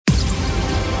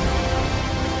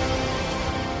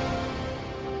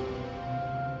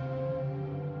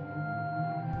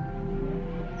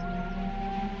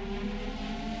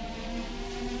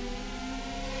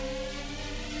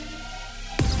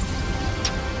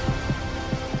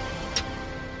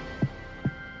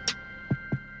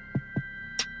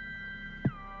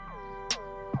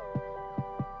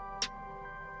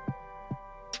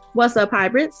What's up,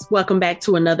 hybrids? Welcome back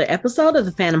to another episode of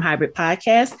the Fandom Hybrid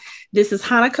Podcast. This is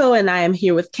Hanako, and I am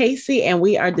here with Casey, and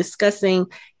we are discussing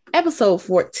episode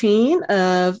 14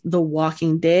 of The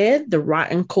Walking Dead, The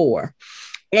Rotten Core.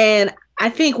 And I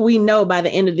think we know by the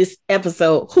end of this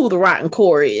episode who the Rotten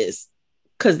Core is,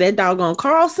 because that doggone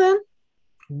Carlson,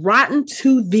 rotten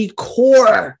to the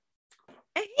core.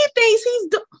 And he thinks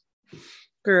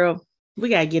Girl, we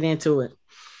got to get into it.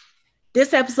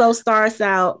 This episode starts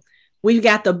out, we've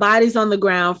got the bodies on the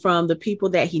ground from the people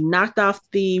that he knocked off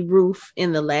the roof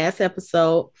in the last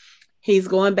episode. He's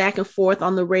going back and forth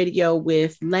on the radio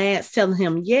with Lance telling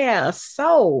him, yeah,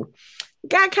 so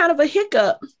got kind of a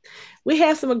hiccup. We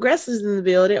have some aggressors in the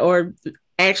building, or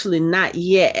actually not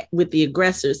yet with the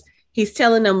aggressors. He's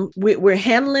telling them we're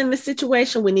handling the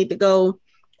situation. We need to go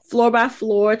floor by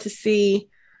floor to see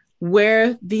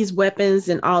where these weapons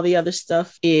and all the other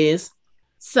stuff is.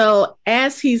 So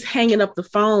as he's hanging up the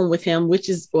phone with him,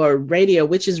 or radio,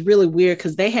 which is really weird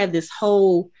because they have this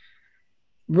whole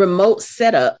remote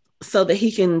setup so that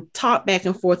he can talk back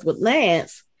and forth with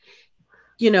Lance.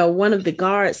 You know, one of the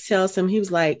guards tells him, he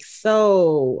was like,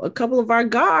 so a couple of our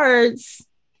guards,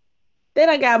 then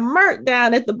I got murked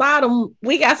down at the bottom.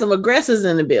 We got some aggressors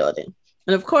in the building.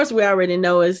 And of course, we already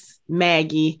know it's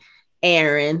Maggie,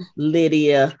 Aaron,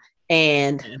 Lydia,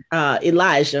 and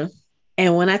Elijah.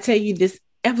 And when I tell you this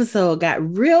episode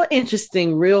got real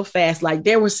interesting real fast, like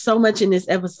there was so much in this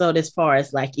episode as far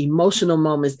as like emotional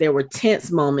moments. There were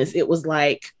tense moments. It was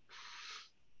like,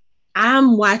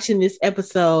 I'm watching this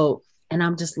episode and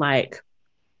I'm just like,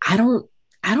 I don't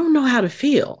know how to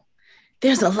feel.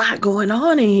 There's a lot going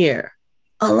on in here.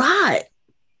 A lot.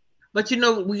 But you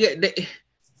know,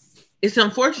 it's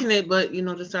unfortunate, but you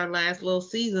know, this is our last little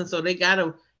season, so they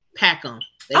gotta pack them.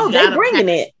 They're bringing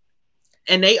it.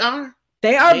 And they are.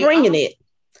 They are bringing it.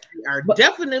 They are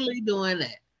definitely doing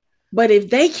that. But if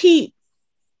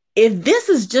this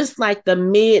is just like the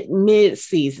mid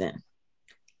season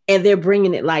and they're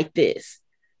bringing it like this,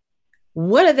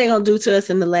 what are they going to do to us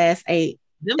in the last 8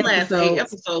 Them episodes? Last 8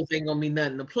 episodes ain't going to be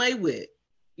nothing to play with.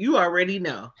 You already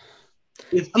know.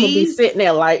 I'm going to be sitting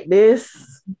there like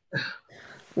this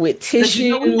with tissue.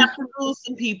 You know, we have to lose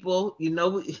some people. You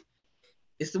know,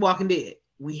 it's The Walking Dead.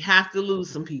 We have to lose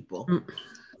some people.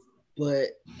 But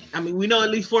I mean, we know at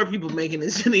least 4 people making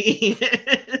it to the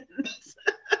end.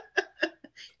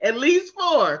 At least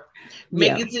 4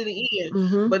 make it to the end.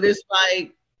 Mm-hmm. But it's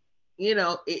like, you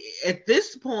know, at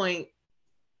this point,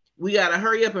 we got to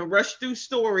hurry up and rush through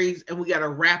stories, and we got to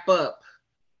wrap up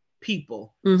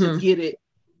people to get it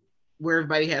where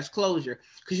everybody has closure.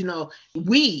 Because, you know,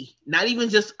 we, not even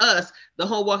just us, the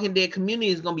whole Walking Dead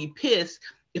community is going to be pissed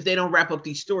if they don't wrap up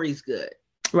these stories good.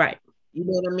 Right. You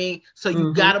know what I mean? So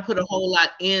you got to put a whole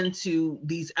lot into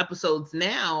these episodes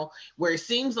now, where it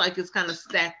seems like it's kind of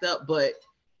stacked up, but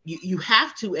you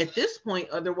have to at this point.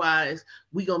 Otherwise,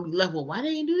 we gonna be left. Well, why they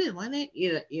ain't do this? Why they?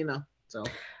 You know. So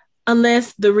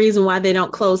unless the reason why they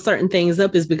don't close certain things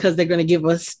up is because they're going to give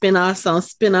us spinoffs on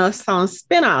spinoffs on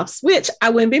spinoffs, which I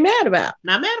wouldn't be mad about.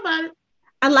 Not mad about it.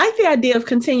 I like the idea of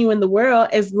continuing the world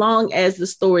as long as the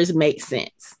stories make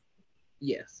sense.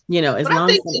 Yes. You know, as but long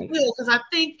I think as it will, because I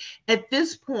think at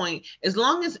this point, as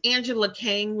long as Angela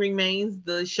Kang remains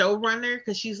the showrunner,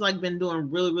 because she's like been doing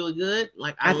really, really good.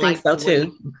 Like I think so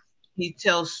too. He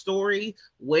tells stories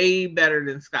way better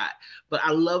than Scott, but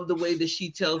I love the way that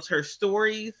she tells her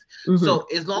stories. So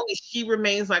as long as she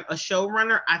remains like a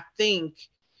showrunner, I think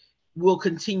we'll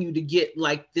continue to get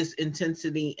like this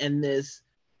intensity and this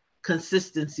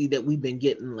consistency that we've been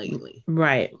getting lately.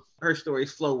 Right. Her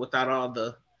stories flow without all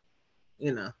the,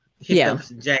 you know,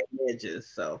 hiccups and jagged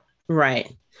edges. So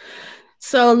right.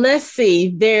 So let's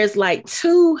see. There's like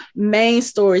 2 main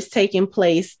stories taking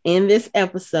place in this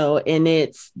episode, and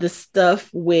it's the stuff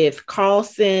with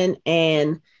Carlson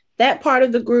and that part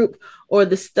of the group, or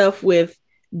the stuff with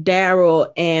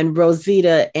Daryl and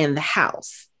Rosita and the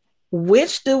house.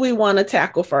 Which do we want to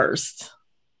tackle first?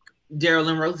 Daryl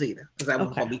and Rosita, because that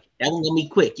one's gonna be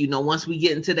quick. You know, once we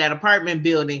get into that apartment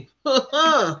building, we're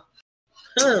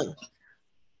gonna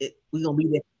be there. We're gonna be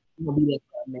there for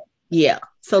a minute. Yeah.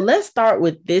 So let's start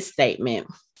with this statement.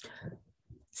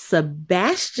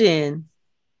 Sebastian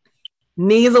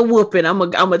needs a whooping. I'm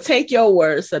gonna take your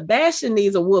word. Sebastian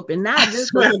needs a whooping. Not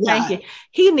just for thinking.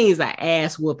 He needs an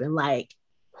ass whooping. Like,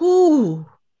 whoo,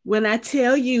 when I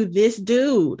tell you this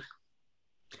dude,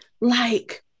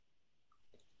 like,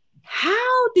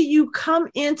 how do you come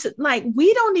into, like,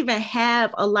 we don't even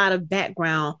have a lot of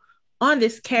background on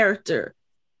this character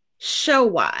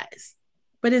show-wise.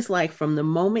 But it's like from the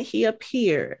moment he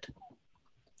appeared,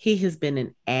 he has been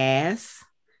an ass.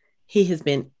 He has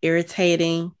been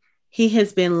irritating. he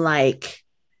has been like,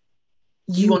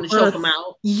 you want to choke him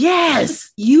out?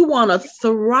 Yes, you want to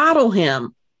throttle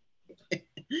him.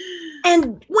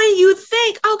 And when you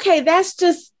think, okay, that's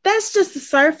just the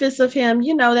surface of him,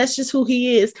 you know, that's just who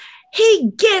he is.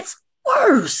 He gets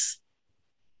worse.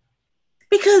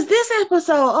 Because this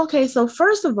episode, okay, so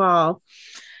first of all,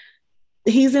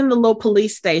 he's in the little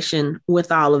police station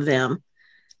with all of them,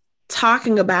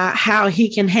 talking about how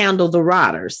he can handle the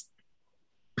rotters.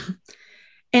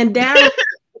 And Daryl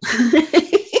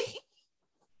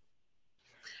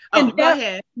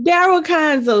Daryl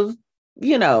kinds of,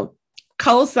 you know,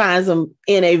 co-signs him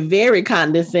in a very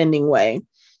condescending way.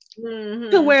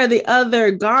 Mm-hmm. To where the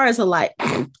other guards are like,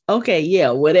 okay,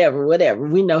 yeah, whatever.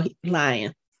 We know he's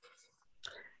lying.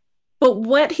 But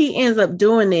what he ends up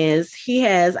doing is he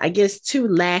has, I guess, 2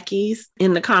 lackeys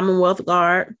in the Commonwealth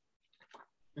Guard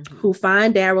who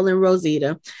find Daryl and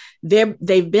Rosita.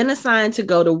 They've been assigned to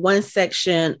go to one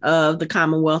section of the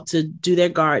Commonwealth to do their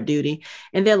guard duty.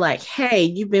 And they're like, hey,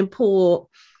 you've been pulled.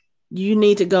 You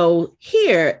need to go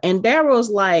here. And Daryl's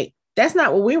like, that's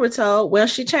not what we were told. Well,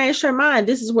 she changed her mind.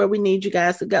 This is where we need you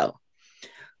guys to go.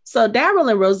 So Daryl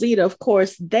and Rosita, of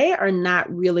course, they are not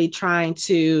really trying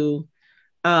to,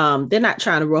 they're not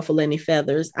trying to ruffle any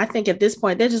feathers. I think at this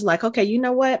point, they're just like, okay, you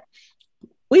know what?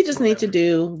 We just need to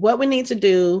do what we need to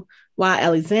do while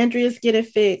Alexandria's getting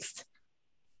fixed.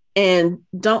 And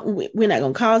we're not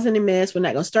going to cause any mess. We're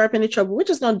not going to stir up any trouble. We're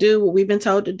just going to do what we've been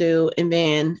told to do. And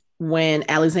then when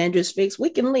Alexandria's fixed, we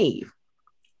can leave.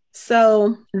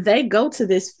 So they go to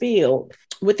this field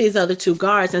with these other 2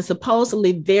 guards, and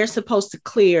supposedly they're supposed to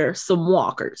clear some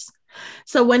walkers.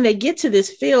 So when they get to this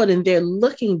field and they're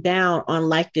looking down on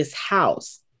like this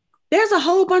house, there's a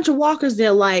whole bunch of walkers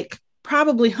there, like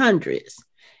probably hundreds.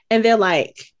 And they're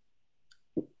like,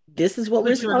 this is what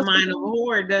we're supposed to do. Of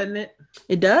horror, doesn't it?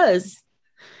 It does.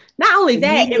 Not only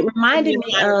that, it reminded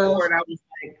me of... I was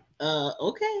like,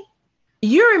 okay.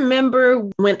 You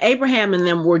remember when Abraham and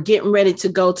them were getting ready to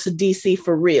go to DC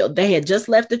for real. They had just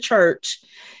left the church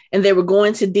and they were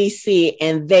going to DC,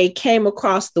 and they came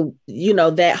across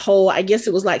that whole, I guess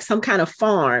it was like some kind of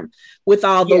farm with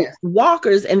all the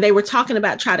walkers, and they were talking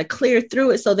about trying to clear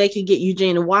through it so they could get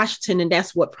Eugene and Washington. And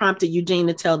that's what prompted Eugene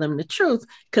to tell them the truth,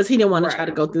 because he didn't want to try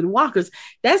to go through the walkers.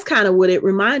 That's kind of what it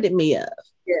reminded me of.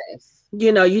 Yes.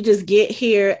 You know, you just get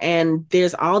here and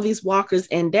there's all these walkers,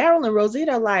 and Daryl and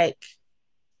Rosita are like,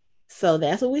 so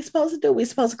that's what we're supposed to do? We're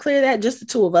supposed to clear that, just the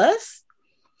 2 of us?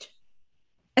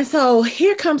 And so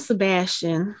here comes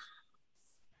Sebastian.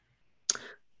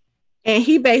 And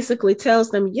he basically tells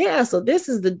them, yeah, so this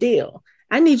is the deal.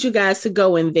 I need you guys to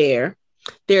go in there.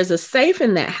 There's a safe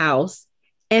in that house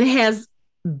and it has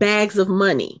bags of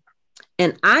money.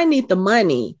 And I need the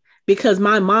money because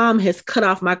my mom has cut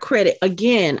off my credit.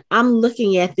 Again, I'm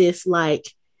looking at this like,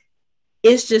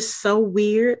 it's just so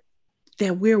weird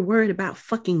that we're worried about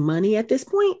fucking money at this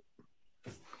point.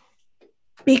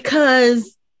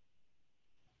 Because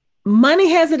money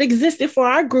hasn't existed for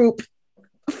our group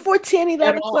for 10,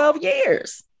 11, 12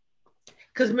 years.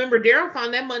 Because remember, Daryl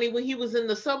found that money when he was in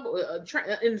the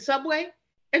subway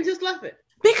and just left it.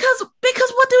 Because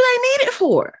what do they need it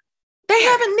for? They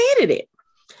haven't needed it.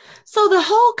 So the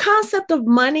whole concept of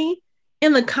money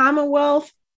in the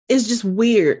Commonwealth is just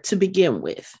weird to begin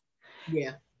with.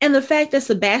 Yeah. And the fact that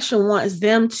Sebastian wants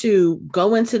them to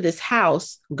go into this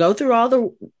house, go through all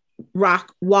the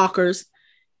walkers,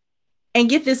 and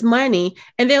get this money.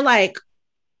 And they're like,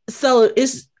 so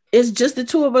it's just the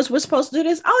 2 of us. We're supposed to do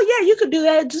this. Oh yeah, you could do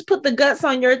that. Just put the guts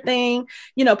on your thing,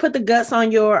 put the guts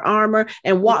on your armor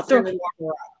and walk through.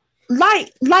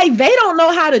 Like they don't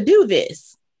know how to do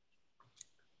this.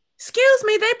 Excuse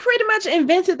me, they pretty much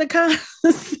invented the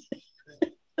concept.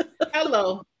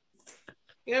 Hello.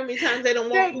 You know how many times they don't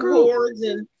walk through boards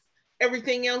and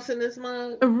everything else in this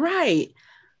month? Right.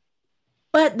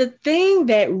 But the thing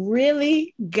that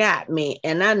really got me,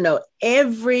 and I know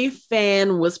every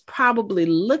fan was probably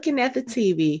looking at the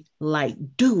TV like,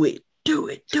 do it.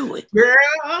 Girl.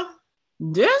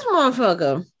 This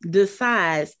motherfucker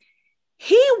decides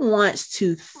he wants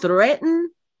to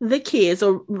threaten the kids,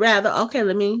 or rather, okay,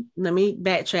 let me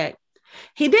backtrack.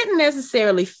 He didn't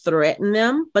necessarily threaten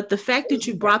them, but the fact that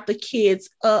you brought the kids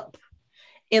up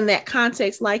in that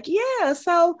context, like, yeah,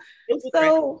 so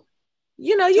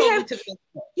you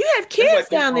have kids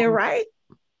down there, right?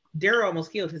 Daryl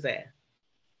almost killed his ass.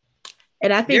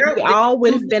 And I think we all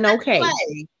would have been okay.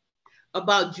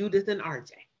 About Judith and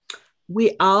RJ.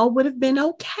 We all would have been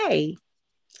okay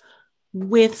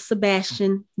with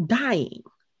Sebastian dying.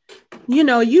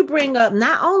 You bring up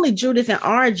not only Judith and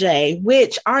RJ,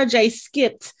 which RJ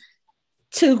skipped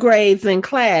 2 grades in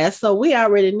class. So we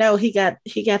already know he got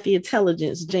the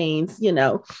intelligence genes, you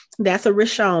know. That's a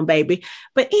Rashawn baby.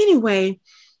 But anyway,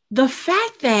 the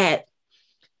fact that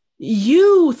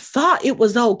you thought it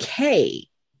was okay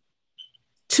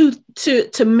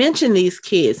to mention these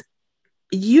kids,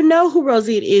 you know who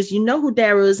Rosita is, you know who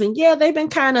Daryl is, and yeah, they've been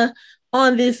kind of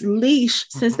on this leash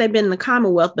since they've been in the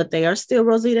Commonwealth, but they are still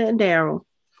Rosita and Daryl.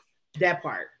 That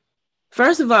part.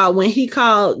 First of all, when he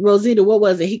called Rosita, what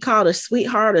was it? He called her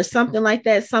sweetheart or something like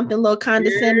that, something a little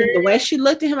condescending. Yeah. The way she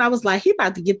looked at him, I was like, he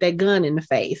about to get that gun in the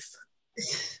face.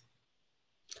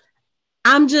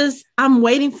 I'm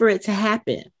waiting for it to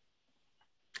happen.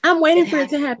 I'm waiting for it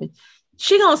to happen.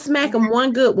 She gonna smack him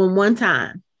one good one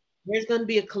time. There's going to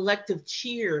be a collective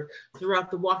cheer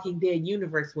throughout the Walking Dead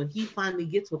universe when he finally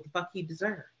gets what the fuck he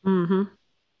deserves. Mm-hmm.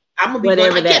 I'm gonna be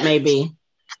whatever that may be.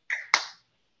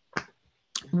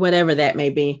 Whatever that may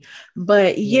be.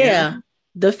 But yeah,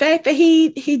 the fact that he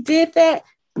did that,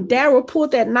 Daryl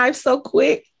pulled that knife so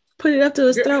quick, put it up to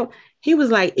his throat. He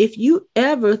was like, if you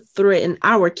ever threaten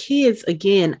our kids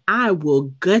again, I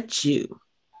will gut you.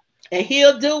 And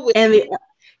he'll do it. And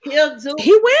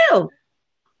he will.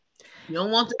 You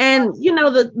don't want to. And you know,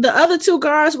 the other 2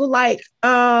 guards were like,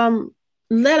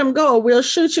 let him go, we'll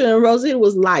shoot you. And Rosita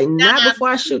was like, not before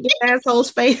I shoot this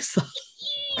asshole's face.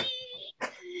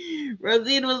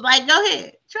 Rosita was like, go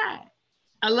ahead, try it.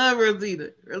 I love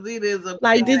Rosita. Rosita is a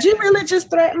like, did you really just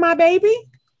threaten my baby?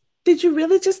 Did you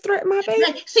really just threaten my baby?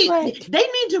 Like, see, they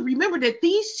need to remember that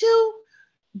these 2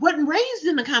 wasn't raised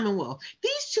in the Commonwealth.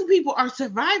 These 2 people are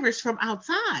survivors from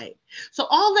outside. So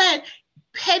all that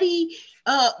petty,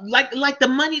 like the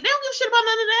money, they don't give a shit about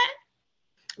none of that.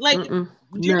 Like,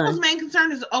 Daryl's main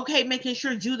concern is making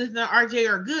sure Judith and RJ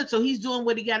are good. So he's doing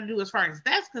what he got to do as far as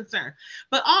that's concerned.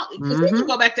 But because he can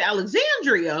go back to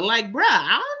Alexandria, like, bruh,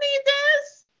 I don't need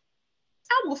this.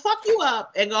 I will fuck you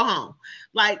up and go home.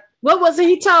 Like, what was it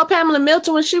he told Pamela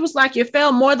Milton when she was like, you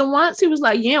fell more than once? He was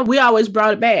like, yeah, we always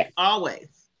brought it back. Always.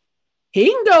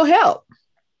 He can go help.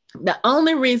 The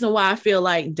only reason why I feel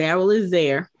like Daryl is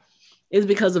there is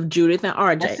because of Judith and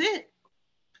RJ. That's it.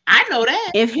 I know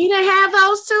that. If he didn't have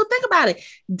those 2, think about it.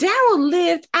 Daryl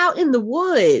lived out in the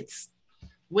woods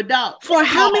with Dog for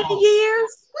how many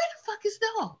years? Where the fuck is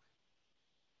Dog?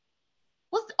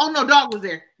 Oh no, Dog was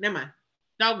there. Never mind.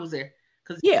 Dog was there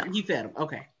because he fed him.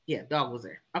 Okay, yeah, Dog was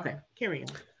there. Okay, carry on.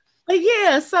 But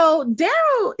yeah, so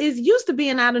Daryl is used to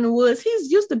being out in the woods.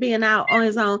 He's used to being out on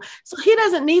his own, so he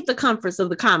doesn't need the comforts of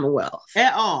the Commonwealth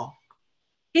at all.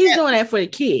 He's doing that for the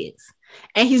kids,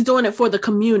 and he's doing it for the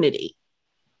community.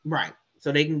 Right.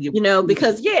 So they can get,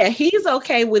 because he's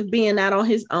okay with being out on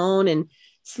his own and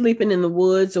sleeping in the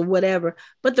woods or whatever,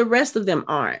 but the rest of them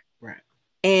aren't. Right.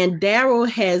 And Daryl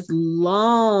has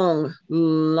long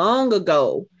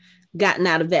ago gotten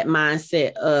out of that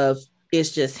mindset of it's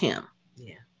just him.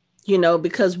 Yeah.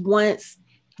 Because once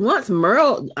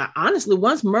Merle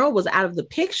was out of the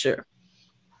picture,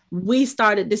 we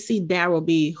started to see Daryl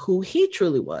be who he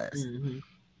truly was. Mm-hmm.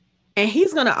 And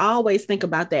he's going to always think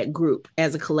about that group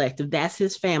as a collective. That's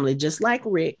his family, just like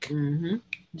Rick,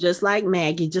 just like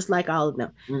Maggie, just like all of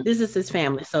them. Mm-hmm. This is his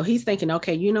family. So he's thinking,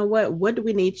 okay, you know what? What do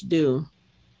we need to do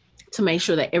to make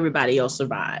sure that everybody else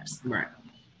survives? Right.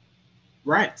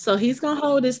 Right. So he's going to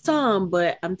hold his tongue.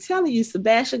 But I'm telling you,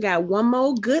 Sebastian got one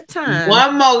more good time.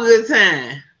 One more good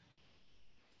time.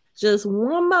 Just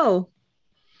one more.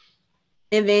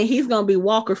 And then he's going to be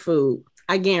Walker food.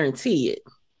 I guarantee it.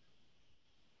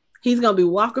 He's going to be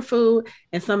Walker food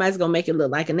and somebody's going to make it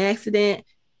look like an accident.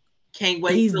 Can't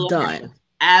wait. He's done.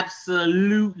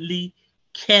 Absolutely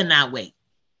cannot wait.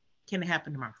 Can it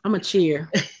happen tomorrow? I'm going to cheer.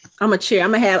 I'm going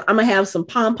to have some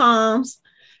pom-poms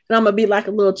and I'm going to be like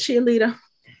a little cheerleader.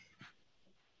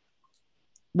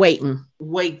 Waiting.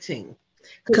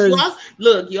 Because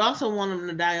you also want him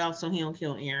to die off so he don't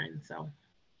kill Aaron. So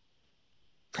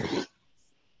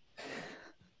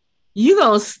you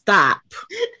going to stop.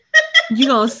 You're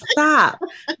going to stop.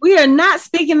 We are not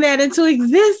speaking that into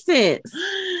existence.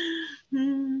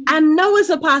 I know it's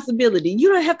a possibility. You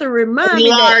don't have to remind me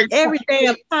that every day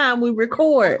of time we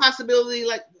record. Possibility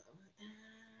like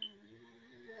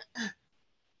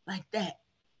that.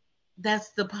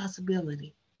 That's the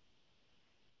possibility.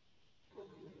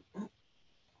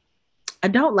 I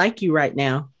don't like you right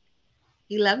now.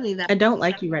 You love me. I don't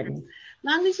like you right now.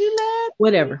 Long as you love.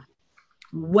 Whatever.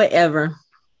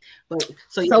 But,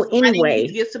 so anyway, need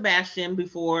to get Sebastian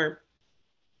before.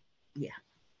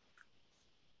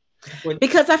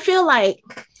 Because I feel like,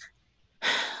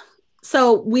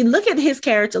 so we look at his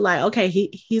character like, okay,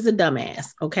 he's a dumbass.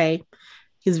 Okay.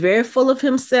 He's very full of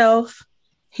himself.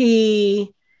 He's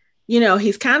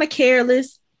kind of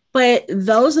careless. But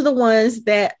those are the ones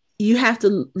that you have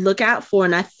to look out for.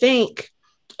 And I think,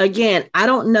 again, I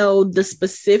don't know the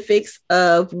specifics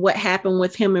of what happened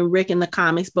with him and Rick in the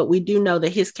comics, but we do know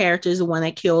that his character is the one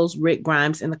that kills Rick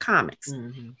Grimes in the comics.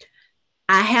 Mm-hmm.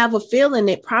 I have a feeling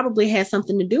it probably has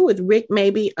something to do with Rick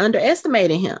maybe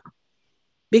underestimating him.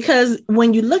 Because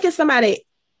when you look at somebody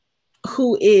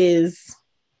who is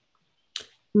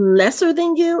lesser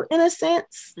than you, in a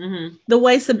sense, mm-hmm. the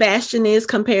way Sebastian is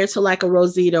compared to like a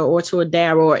Rosita or to a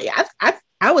Daryl, or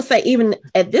I would say even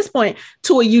at this point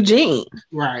to a Eugene.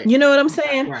 Right. You know what I'm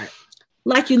saying? Right.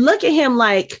 Like you look at him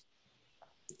like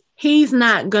he's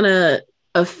not going to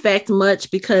affect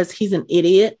much because he's an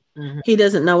idiot. Mm-hmm. He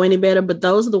doesn't know any better, but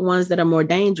those are the ones that are more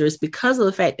dangerous because of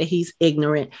the fact that he's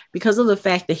ignorant, because of the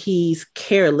fact that he's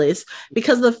careless,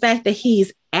 because of the fact that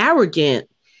he's arrogant,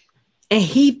 and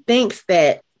he thinks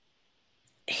that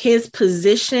his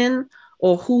position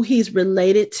or who he's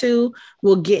related to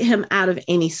will get him out of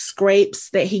any scrapes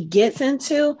that he gets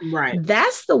into. Right.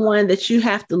 That's the one that you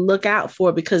have to look out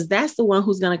for, because that's the one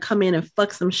who's going to come in and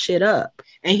fuck some shit up.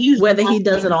 And he's whether he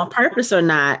does it on purpose or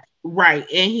not. Right.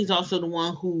 And he's also the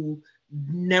one who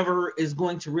never is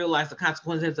going to realize the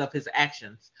consequences of his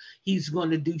actions. He's going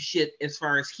to do shit as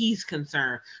far as he's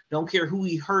concerned. Don't care who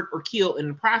he hurt or killed in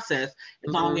the process,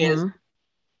 as long as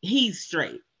he's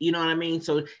straight. You know what I mean?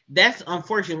 So that's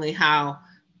unfortunately how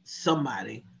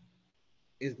somebody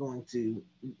is going to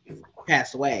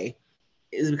pass away,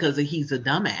 is because he's a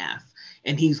dumbass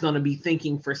and he's going to be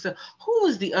thinking for stuff. Who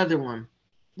was the other one?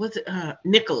 What's it?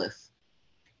 Nicholas.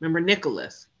 Remember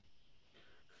Nicholas?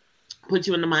 Put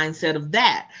you in the mindset of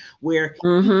that, where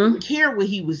he didn't care what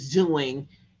he was doing,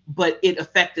 but it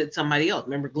affected somebody else.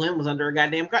 Remember, Glenn was under a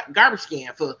goddamn garbage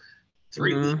can for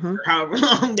 3 weeks, or however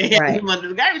long they had him under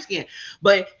the garbage can.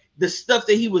 But the stuff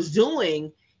that he was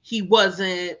doing, he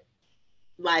wasn't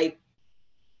like,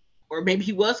 or maybe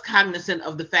he was cognizant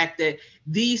of the fact that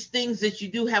these things that you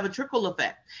do have a trickle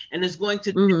effect, and it's going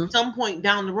to at some point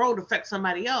down the road affect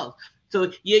somebody else. So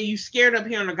yeah, you scared up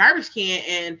here on a garbage can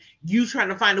and you trying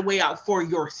to find a way out for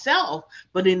yourself,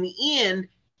 but in the end,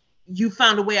 you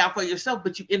found a way out for yourself,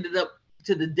 but you ended up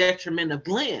to the detriment of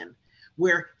Glenn,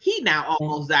 where he now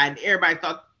almost died. And everybody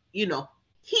thought, he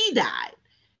died.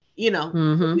 We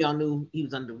all knew he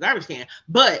was under the garbage can,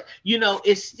 but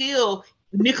it's still,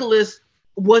 Nicholas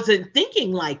wasn't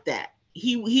thinking like that.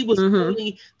 He was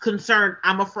really concerned.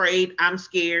 I'm afraid. I'm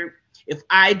scared. If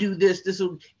I do this, this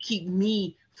will keep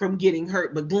me from getting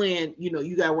hurt. But Glenn,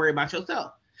 you got to worry about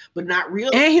yourself, but not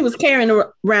really. And he was carrying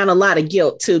around a lot of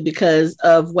guilt too, because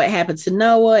of what happened to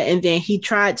Noah. And then he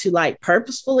tried to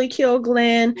purposefully kill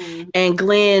Glenn, and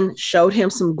Glenn showed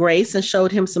him some grace and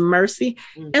showed him some mercy.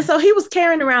 And so he was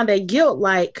carrying around that guilt,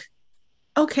 like,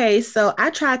 okay, so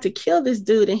I tried to kill this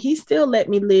dude and he still let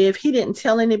me live. He didn't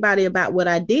tell anybody about what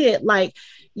I did. Like,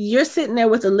 you're sitting there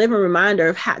with a living reminder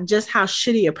of how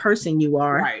shitty a person you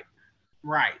are.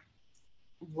 Right.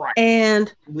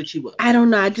 And which he was. I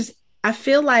don't know. I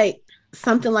feel like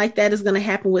something like that is going to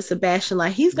happen with Sebastian.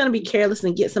 Like, he's going to be careless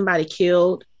and get somebody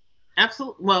killed.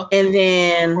 Absolutely. Well, and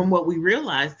then from what we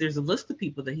realized, there's a list of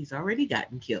people that he's already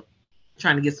gotten killed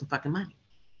trying to get some fucking money.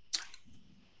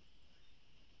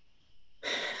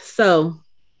 So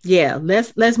yeah,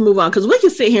 let's move on, because we can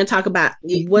sit here and talk about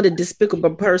what a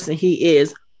despicable person he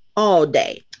is all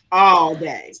day. We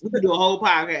could do a whole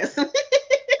podcast.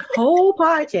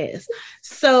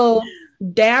 So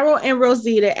Daryl and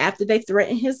Rosita, after they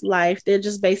threaten his life, they're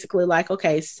just basically like,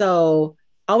 okay, so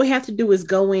all we have to do is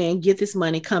go in, get this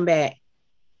money, come back,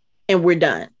 and we're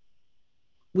done.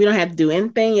 We don't have to do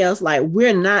anything else. Like,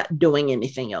 we're not doing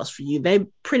anything else for you. They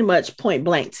pretty much point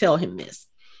blank tell him this.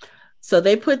 So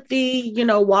they put the,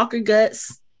 Walker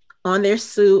guts on their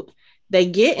suit. They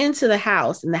get into the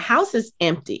house and the house is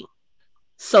empty.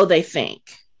 So they think,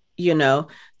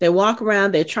 they walk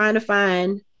around, they're trying to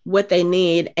find what they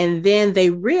need. And then they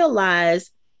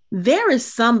realize there is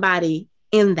somebody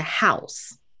in the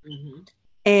house.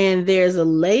 And there's a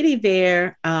lady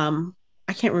there.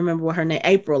 I can't remember what her name,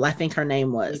 April, I think her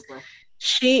name was. April.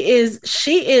 She is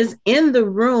in the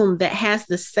room that has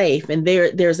the safe, and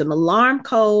there's an alarm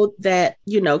code that,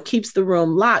 keeps the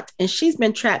room locked, and she's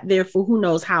been trapped there for who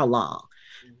knows how long.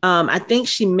 I think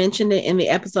she mentioned it in the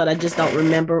episode. I just don't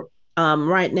remember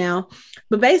right now.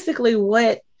 But basically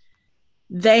what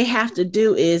they have to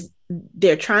do is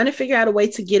they're trying to figure out a way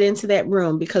to get into that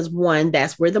room, because one,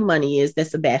 that's where the money is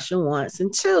that Sebastian wants.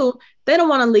 And two, they don't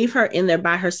want to leave her in there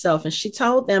by herself. And she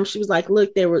told them, she was like,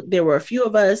 look, there were a few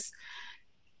of us.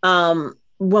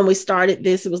 When we started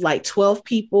this, it was like 12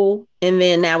 people. And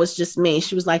then now it's just me.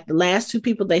 She was like, the last 2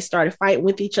 people, they started fighting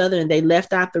with each other and they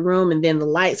left out the room, and then the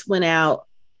lights went out.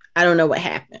 I don't know what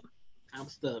happened. I'm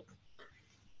stuck.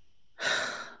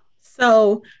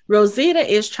 So Rosita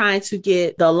is trying to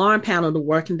get the alarm panel to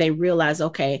work, and they realize,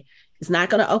 okay, it's not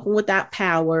going to open without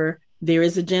power. There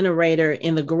is a generator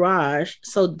in the garage.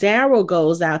 So Daryl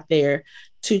goes out there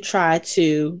to try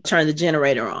to turn the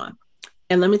generator on.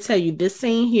 And let me tell you, this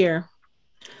scene here,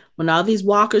 when all these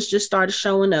walkers just started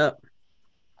showing up,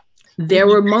 there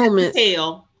were moments.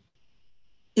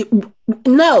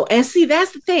 No, and see,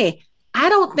 that's the thing. I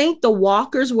don't think the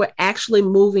walkers were actually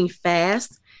moving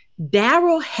fast.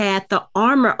 Daryl had the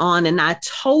armor on, and I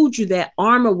told you that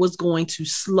armor was going to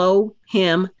slow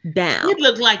him down. It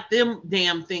looked like them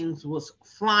damn things was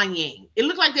flying. It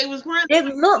looked like they was running.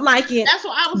 It looked like it. That's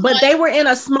what I was but like, they were in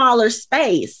a smaller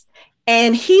space.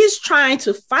 And he's trying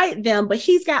to fight them, but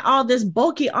he's got all this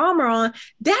bulky armor on.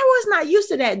 Daryl is not used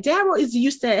to that. Daryl is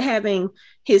used to having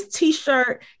his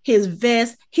t-shirt, his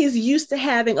vest. He's used to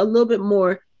having a little bit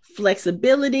more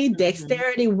flexibility,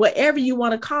 dexterity, whatever you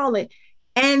want to call it.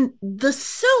 And the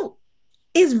suit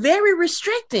is very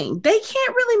restricting. They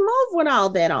can't really move with all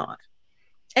that on.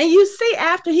 And you see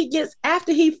after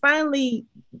he finally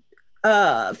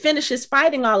finishes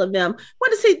fighting all of them,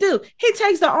 what does he do? He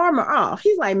takes the armor off.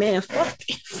 He's like, man, fuck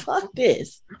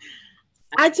this.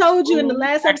 I told you in the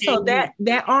last episode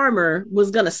that armor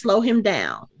was going to slow him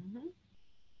down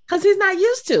because he's not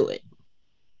used to it.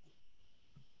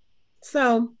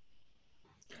 So,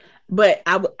 but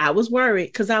I was worried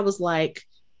because I was like,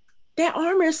 that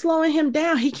armor is slowing him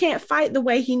down. He can't fight the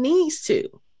way he needs to.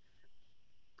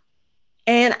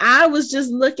 And I was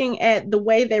just looking at the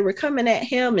way they were coming at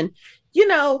him. And, you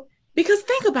know, because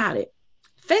think about it.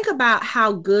 Think about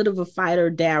how good of a fighter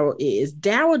Daryl is.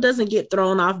 Daryl doesn't get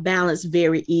thrown off balance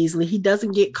very easily. He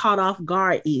doesn't get caught off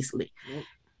guard easily. Yep.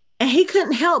 And he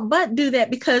couldn't help but do that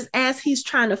because as he's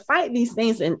trying to fight these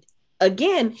things, and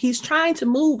again, he's trying to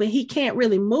move and he can't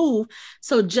really move.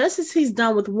 So just as he's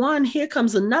done with one, here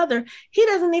comes another. He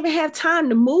doesn't even have time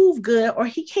to move good, or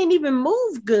he can't even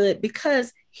move good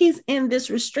because he's in this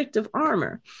restrictive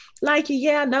armor. Like,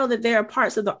 yeah, I know that there are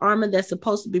parts of the armor that's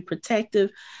supposed to be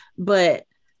protective, but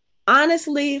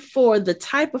honestly, for the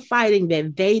type of fighting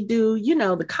that they do, you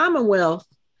know, the Commonwealth,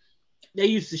 they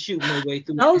used to shoot my way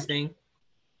through everything.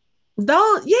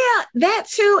 Those, yeah, that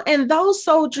too. And those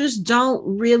soldiers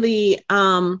don't really,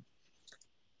 I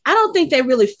don't think they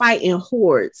really fight in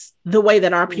hordes the way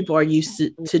that our people are used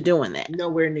to doing that.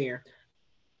 Nowhere near.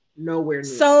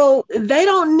 So they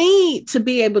don't need to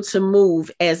be able to move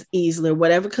as easily or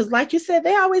whatever, because like you said,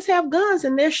 they always have guns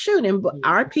and they're shooting. But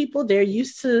our people, they're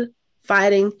used to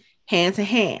fighting hand to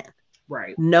hand.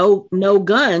 Right. No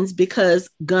guns, because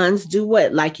guns do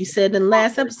what? Like you said in the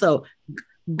last episode,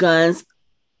 guns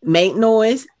make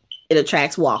noise, it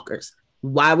attracts walkers.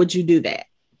 Why would you do that?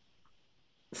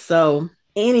 So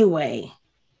anyway,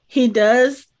 he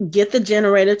does get the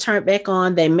generator turned back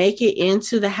on. They make it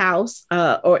into the house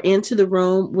or into the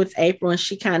room with April, and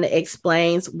she kind of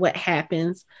explains what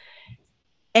happens.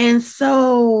 And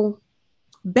so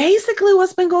basically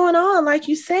what's been going on, like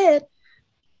you said,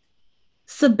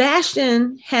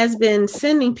 Sebastian has been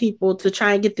sending people to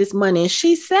try and get this money. And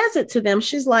she says it to them.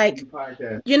 She's like,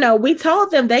 you know, we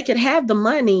told them they could have the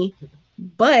money,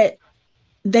 but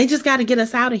they just got to get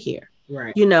us out of here.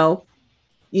 Right. You know,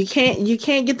 you can't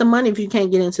get the money if you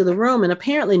can't get into the room. And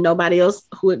apparently nobody else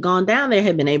who had gone down there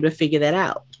had been able to figure that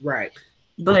out. Right.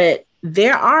 But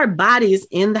there are bodies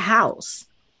in the house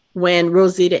when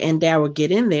Rosita and Daryl get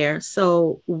in there.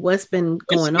 So what's been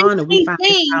going on? And we find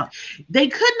out they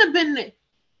couldn't have been.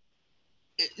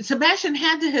 Sebastian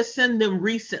had to have sent them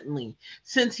recently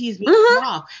since he's been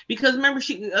off, because remember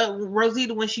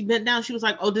Rosita, when she bent down, she was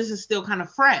like, oh, this is still kind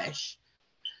of fresh.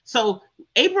 So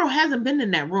April hasn't been in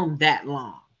that room that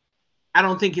long. I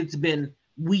don't think it's been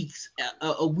weeks,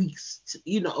 weeks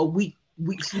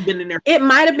she's been in there. It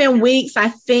might have been weeks, I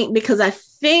think, because I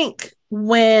think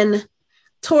when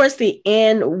towards the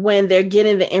end, when they're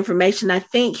getting the information, I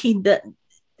think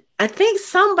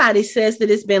somebody says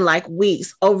that it's been like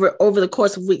weeks over the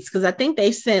course of weeks, because I think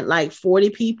they sent like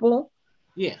 40 people.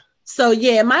 Yeah. So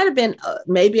yeah, it might have been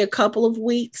maybe a couple of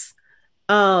weeks.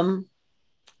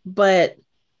 But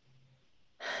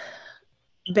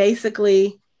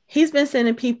basically he's been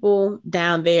sending people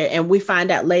down there, and we find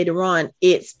out later on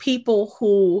it's people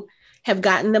who have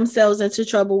gotten themselves into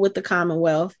trouble with the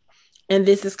Commonwealth. And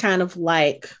this is kind of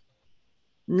like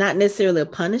not necessarily a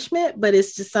punishment, but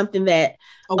it's just something that,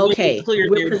 okay,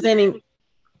 we're presenting,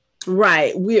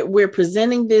 right. We're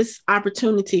presenting this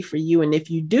opportunity for you. And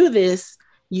if you do this,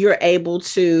 you're able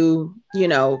to, you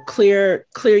know, clear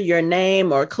your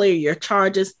name or clear your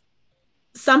charges.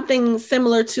 Something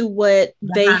similar to what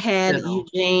they had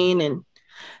Eugene and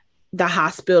the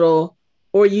hospital,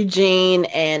 or Eugene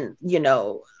and,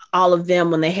 all of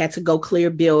them when they had to go clear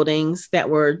buildings that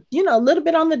were, a little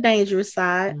bit on the dangerous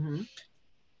side. Mm-hmm.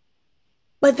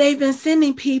 But they've been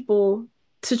sending people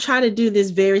to try to do this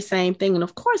very same thing. And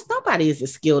of course, nobody is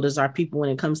as skilled as our people when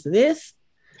it comes to this.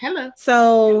 Hello.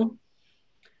 So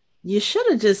you should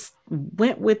have just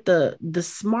went with the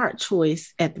smart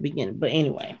choice at the beginning. But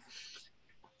anyway.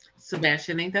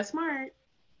 Sebastian ain't that smart.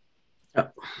 Oh.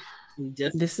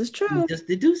 This is true. He just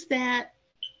deduced that.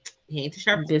 He ain't the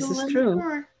sharpest. This is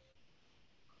true.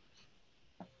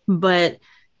 But,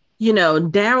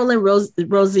 Daryl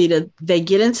and Rosita, they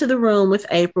get into the room with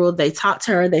April. They talk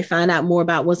to her. They find out more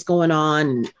about what's going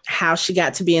on, how she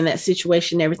got to be in that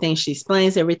situation, everything. She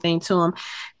explains everything to them.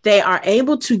 They are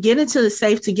able to get into the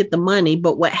safe to get the money.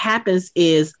 But what happens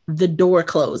is the door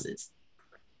closes.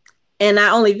 And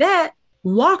not only that,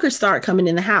 walkers start coming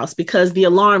in the house because the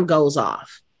alarm goes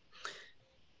off.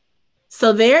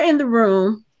 So they're in the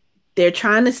room. They're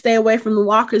trying to stay away from the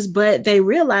walkers, but they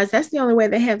realize that's the only way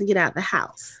they have to get out the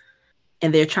house.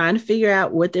 And they're trying to figure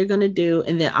out what they're going to do.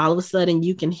 And then all of a sudden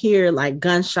you can hear like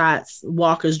gunshots,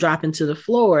 walkers dropping to the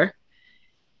floor.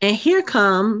 And here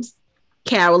comes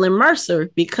Carol and Mercer,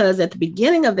 because at the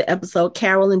beginning of the episode,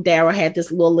 Carol and Daryl had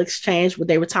this little exchange where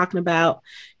they were talking about,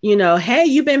 hey,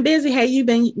 you've been busy. Hey, you've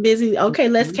been busy. Okay,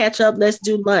 let's catch up. Let's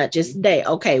do lunch. It's the day.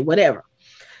 Okay, whatever.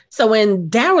 So when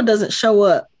Daryl doesn't show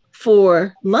up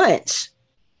for lunch,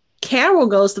 Carol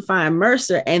goes to find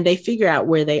Mercer and they figure out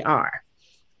where they are.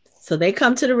 So they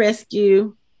come to the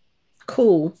rescue.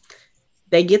 Cool.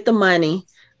 They get the money.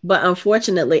 But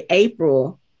unfortunately,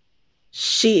 April,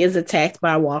 she is attacked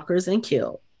by walkers and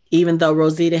killed. Even though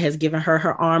Rosita has given her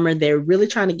her armor, they're really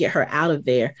trying to get her out of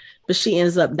there. But she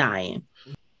ends up dying.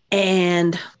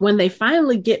 And when they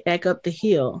finally get back up the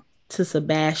hill to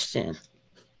Sebastian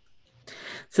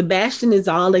is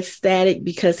all ecstatic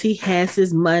because he has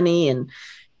his money. And,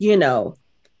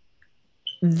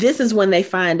 this is when they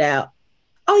find out,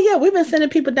 oh, yeah, we've been sending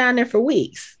people down there for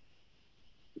weeks.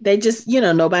 They just,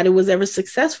 nobody was ever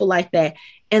successful like that.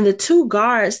 And the two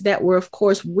guards that were, of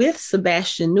course, with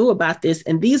Sebastian knew about this.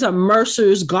 And these are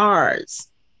Mercer's guards.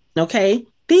 Okay.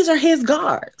 These are his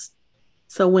guards.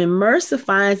 So when Mercer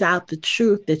finds out the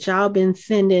truth that y'all been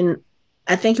sending,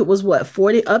 I think it was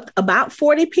about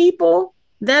 40 people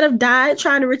that have died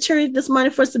trying to retrieve this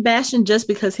money for Sebastian just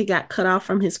because he got cut off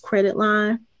from his credit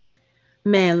line.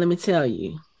 Man, let me tell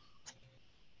you.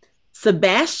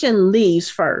 Sebastian leaves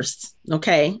first,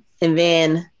 okay? And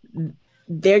then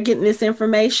they're getting this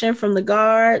information from the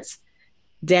guards.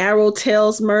 Daryl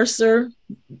tells Mercer,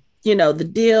 the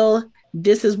deal.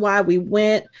 This is why we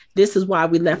went. This is why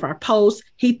we left our post.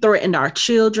 He threatened our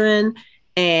children.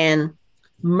 And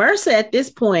Mercer, at this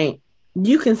point,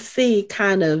 you can see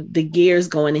kind of the gears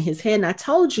going in his head. And I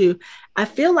told you, I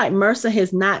feel like Mercer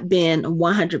has not been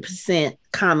 100%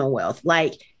 Commonwealth.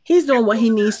 Like, he's doing what he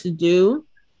needs to do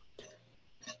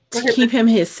to keep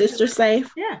his sister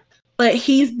safe. Yeah. But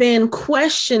he's been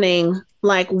questioning,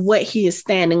 like, what he is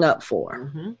standing up for.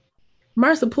 Mm-hmm.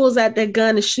 Mercer pulls out that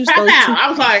gun and shoots those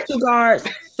two guards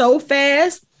so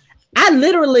fast. I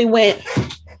literally went,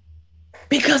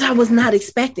 because I was not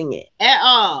expecting it. At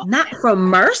all. Not from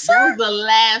Mercer? That was the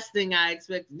last thing I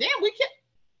expected. Damn, we can.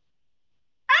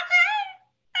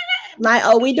 Okay. Like,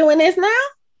 oh, we doing this now?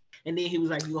 And then he was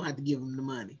like, you're going to have to give him the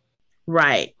money.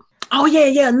 Right. Oh,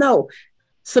 yeah, no.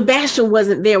 Sebastian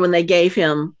wasn't there when they gave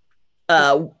him,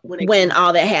 when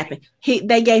all that happened.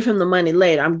 They gave him the money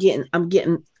later. I'm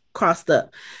getting crossed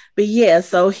up. But yeah,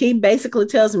 so he basically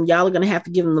tells him, y'all are going to have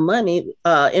to give him the money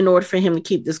in order for him to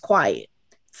keep this quiet.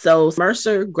 So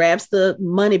Mercer grabs the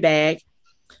money bag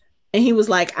and he was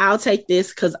like, I'll take this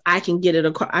because I can get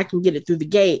it through the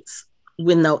gates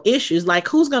with no issues. Like,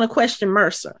 who's going to question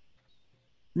Mercer?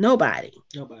 Nobody.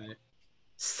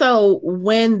 So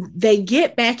when they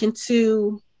get back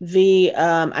into the,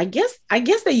 I guess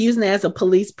they're using it as a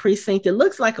police precinct. It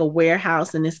looks like a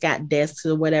warehouse and it's got desks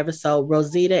or whatever. So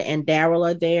Rosita and Daryl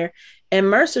are there and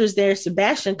Mercer's there.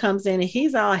 Sebastian comes in and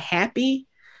he's all happy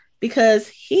because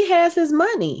he has his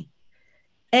money.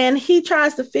 And he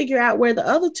tries to figure out where the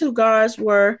other two guards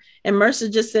were. And Mercer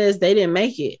just says they didn't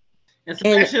make it. And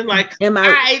Sebastian's like, all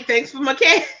right, thanks for my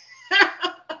cash.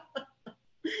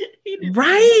 He didn't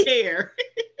right? care.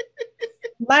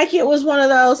 Like it was one of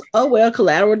those, oh, well,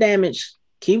 collateral damage.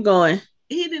 Keep going.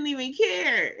 He didn't even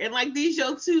care. And like these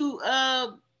your two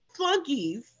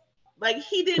flunkies, like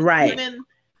he didn't even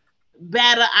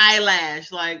bat an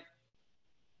eyelash. Like,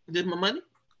 did my money?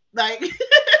 Like,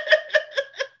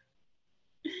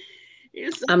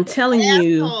 I'm telling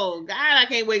you. Oh God, I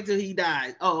can't wait till he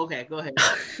dies. Oh, okay, go ahead.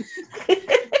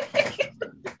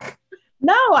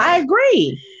 No, I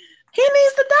agree. He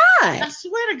needs to die. I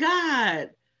swear to God.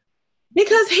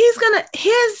 Because he's gonna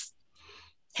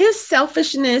his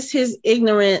selfishness, his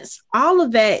ignorance, all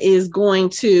of that is going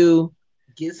to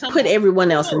put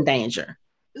everyone else in danger.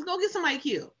 It's gonna get somebody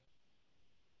killed.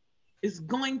 It's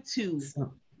going to.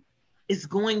 It's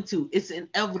going to. It's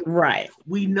inevitable. Right.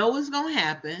 We know it's gonna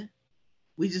happen.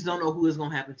 We just don't know who it's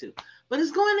gonna happen to. But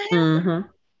it's going to happen. Mm-hmm.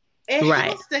 It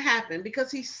has to happen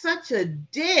because he's such a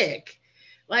dick.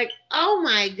 Like, oh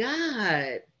my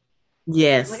God.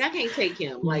 Yes. Like, I can't take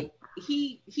him. Like,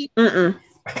 he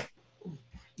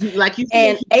like you said,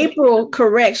 and April,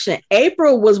 correction,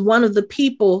 April was one of the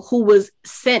people who was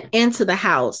sent into the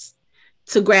house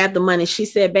to grab the money. She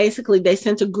said basically they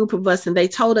sent a group of us and they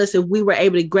told us if we were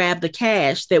able to grab the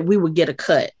cash that we would get a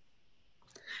cut.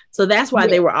 So that's why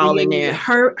they were all in there.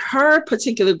 Her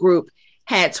particular group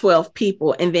had 12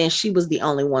 people and then she was the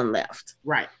only one left.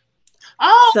 Right.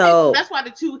 Oh, so that's why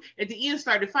the two at the end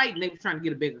started fighting. They were trying to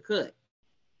get a bigger cut.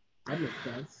 That makes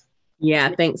sense. Yeah,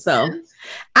 I think so.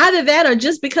 Either that or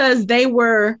just because they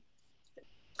were.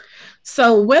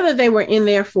 So whether they were in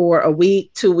there for a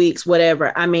week, 2 weeks,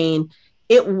 whatever, I mean,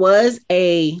 it was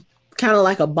a kind of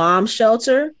like a bomb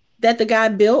shelter that the guy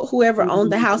built, whoever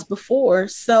owned the house before.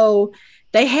 So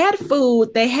they had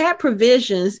food, they had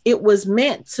provisions. It was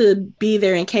meant to be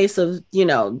there in case of, you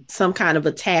know, some kind of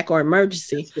attack or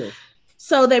emergency.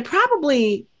 So they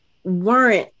probably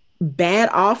weren't bad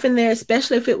off in there,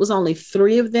 especially if it was only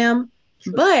 3 of them.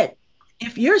 Sure. But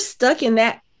if you're stuck in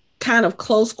that kind of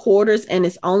close quarters and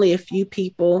it's only a few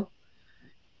people,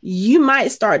 you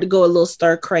might start to go a little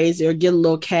stir crazy or get a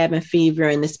little cabin fever.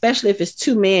 And especially if it's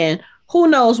 2 men, who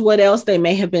knows what else they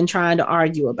may have been trying to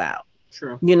argue about.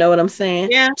 True. You know what I'm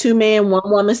saying? Yeah. 2 men, 1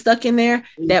 woman stuck in there.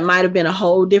 That might have been a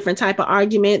whole different type of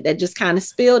argument that just kind of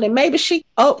spilled. And maybe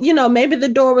maybe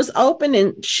the door was open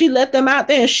and she let them out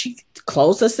there and she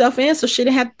closed herself in so she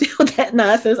didn't have to deal with that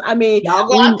nonsense. I mean, y'all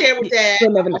go out there with that.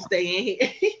 We'll stay in here.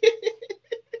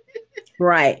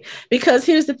 Right. Because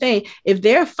here's the thing. If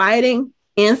they're fighting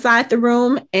inside the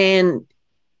room and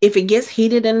if it gets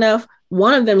heated enough,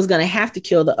 one of them is going to have to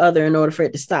kill the other in order for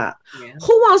it to stop. Yeah.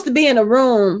 Who wants to be in a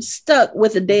room stuck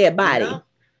with a dead body?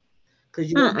 Because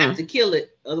you don't have to kill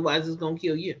it. Otherwise, it's going to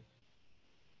kill you.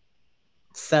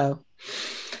 So,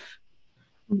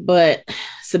 but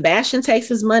Sebastian takes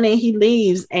his money and he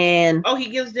leaves. And he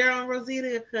gives Daryl and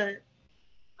Rosita a cut.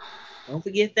 Don't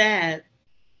forget that.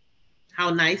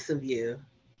 How nice of you.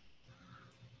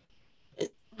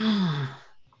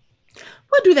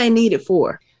 What do they need it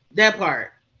for? That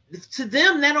part. To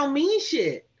them, that don't mean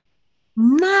shit.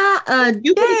 Not a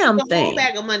you damn put a thing. whole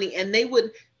bag of money, and they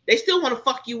still want to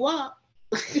fuck you up.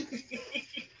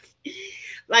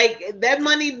 Like that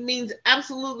money means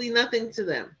absolutely nothing to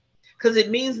them because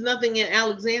it means nothing in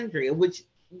Alexandria,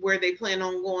 where they plan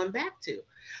on going back to.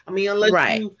 I mean,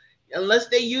 unless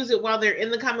they use it while they're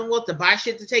in the Commonwealth to buy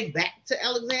shit to take back to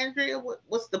Alexandria,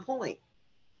 what's the point?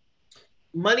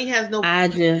 Money has no. I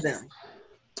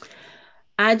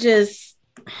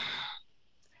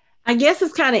guess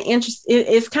it's kind of interesting.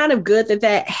 It's kind of good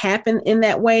that happened in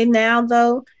that way now,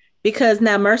 though, because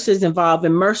now Mercer's involved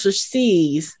and Mercer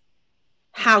sees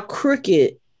how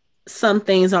crooked some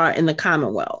things are in the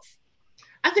Commonwealth.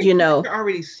 I think Mercer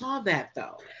already saw that,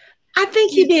 though. I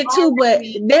think he did too, but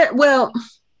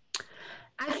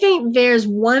I think there's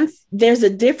a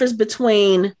difference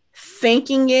between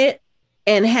thinking it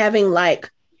and having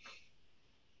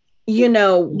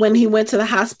when he went to the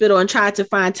hospital and tried to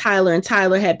find Tyler and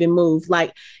Tyler had been moved,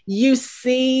 you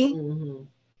see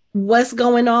what's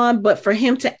going on, but for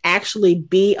him to actually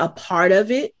be a part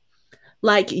of it,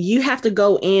 you have to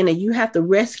go in and you have to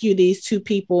rescue these 2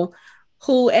 people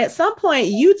who at some point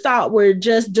you thought were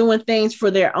just doing things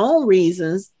for their own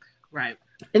reasons. Right.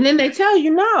 And then they tell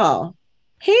you, no,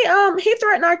 he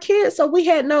threatened our kids. So we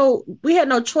had no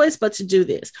choice but to do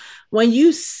this. When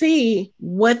you see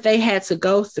what they had to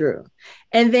go through,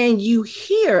 and then you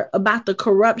hear about the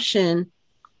corruption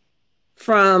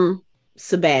from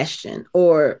Sebastian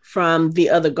or from the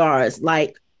other guards,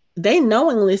 they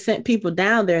knowingly sent people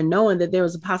down there knowing that there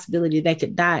was a possibility they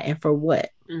could die. And for what?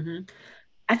 Mm-hmm.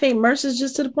 I think Mercer's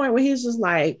just to the point where he's just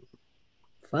like,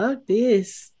 fuck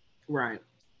this. Right.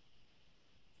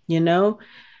 And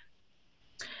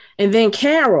then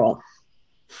Carol,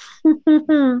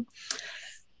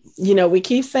 we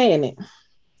keep saying it.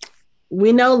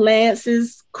 We know Lance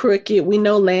is crooked. We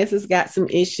know Lance has got some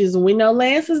issues. And we know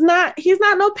Lance he's not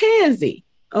no pansy.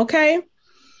 Okay.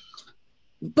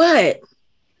 But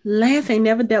Lance ain't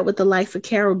never dealt with the likes of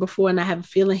Carol before. And I have a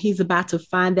feeling he's about to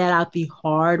find that out the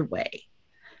hard way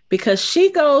because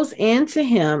she goes into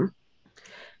him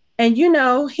And,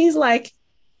 he's like,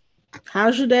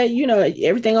 how's your day?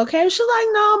 Everything okay? She's like,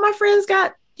 no, my friends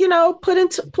got,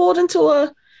 pulled into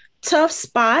a tough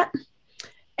spot.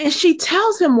 And she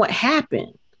tells him what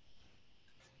happened,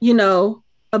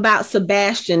 about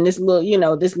Sebastian, this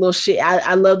little shit.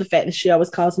 I love the fact that she always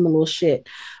calls him a little shit.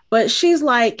 But she's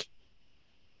like,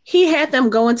 he had them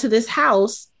go into this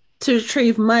house to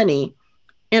retrieve money.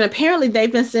 And apparently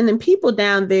they've been sending people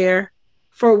down there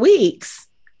for weeks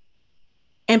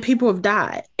and people have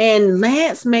died. And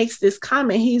Lance makes this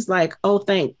comment. He's like, what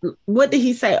did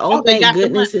he say? Thank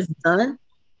goodness it's done.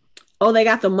 Oh, they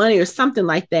got the money or something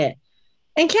like that.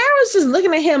 And Carol's just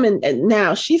looking at him and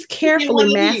now she's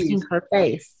carefully masking her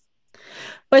face.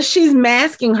 But she's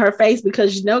masking her face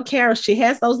because, Carol, she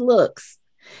has those looks.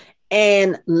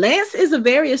 And Lance is a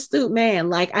very astute man.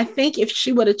 Like, I think if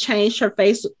she would have changed her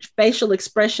facial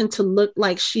expression to look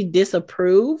like she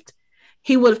disapproved,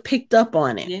 he would have picked up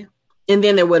on it. Yeah. And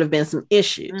then there would have been some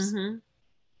issues. Mm-hmm.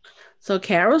 So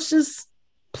Carol's just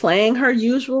playing her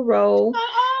usual role.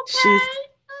 Oh, okay.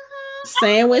 She's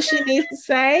saying what she needs to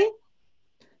say.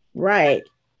 Right.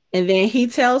 And then he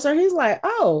tells her, he's like,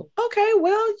 oh, okay,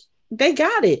 well, they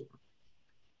got it.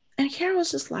 And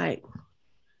Carol's just like,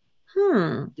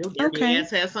 your dirty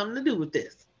ass has something to do with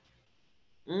this.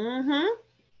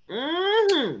 Mm-hmm.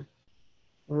 Mm-hmm.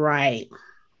 Right.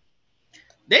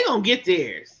 They gonna get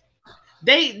theirs.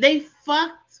 They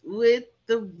fucked with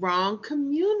the wrong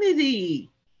community.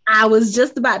 I was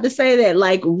just about to say that.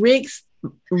 Like, Rick's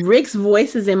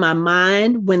voice is in my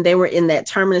mind when they were in that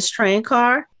Terminus train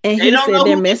car. And he said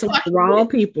they're messing with the wrong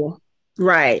people.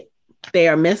 Right. They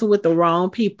are messing with the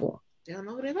wrong people. They don't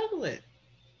know who they're fucking with.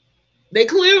 They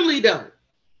clearly don't.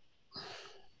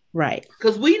 Right.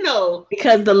 Because we know.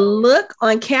 Because the look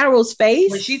on Carol's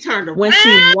face. When she turned around. When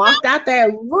she walked out that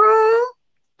room.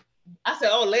 I said,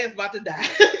 oh, Lance about to die.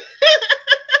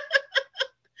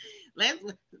 Lance,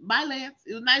 bye, Lance.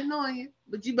 It was nice knowing you,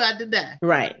 but you about to die.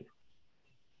 Right.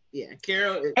 Yeah,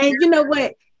 Carol. And you know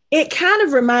what? It kind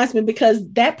of reminds me because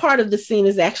that part of the scene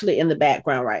is actually in the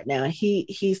background right now.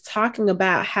 He's talking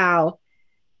about how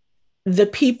the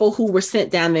people who were sent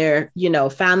down there,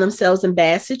 found themselves in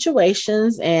bad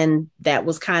situations, and that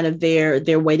was kind of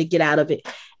their way to get out of it.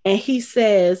 And he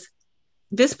says,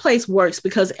 this place works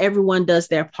because everyone does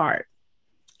their part.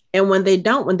 And when they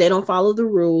don't follow the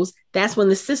rules, that's when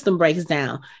the system breaks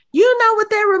down. You know what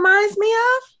that reminds me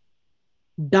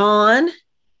of? Dawn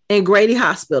and Grady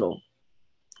Hospital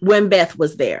when Beth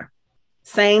was there.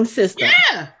 Same system.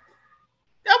 Yeah.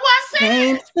 That's what I said.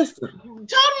 Same system. Totally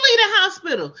the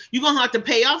hospital. You're going to have to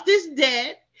pay off this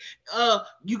debt.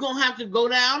 You're going to have to go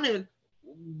down and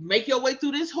make your way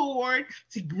through this horde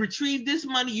to retrieve this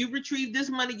money. You retrieve this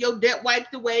money, your debt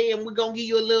wiped away, and we're going to give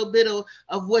you a little bit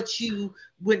of what you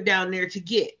went down there to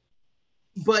get.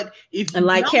 But and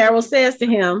like Carol says to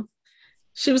him,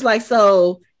 she was like,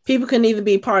 so people can either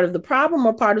be part of the problem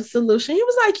or part of the solution. He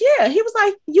was like, yeah. He was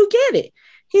like, you get it.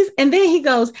 And then he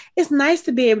goes, it's nice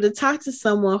to be able to talk to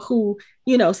someone who,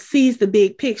 sees the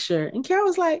big picture. And Carol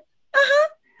was like,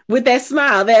 with that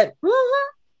smile, that,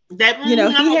 that he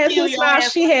has his smile,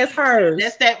 she has hers.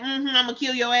 That's that, I'm going to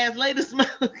kill your ass later smile.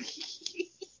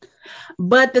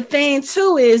 But the thing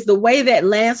too is the way that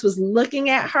Lance was looking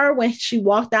at her when she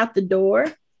walked out the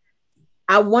door.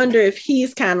 I wonder if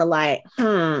he's kind of like,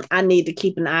 I need to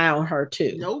keep an eye on her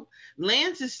too. Nope.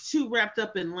 Lance is too wrapped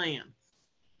up in Lance.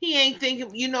 He ain't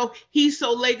thinking, he's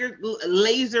so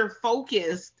laser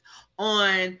focused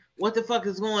on what the fuck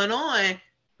is going on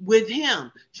with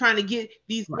him, trying to get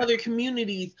these other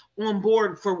communities on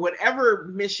board for whatever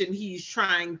mission he's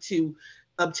trying to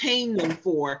obtain them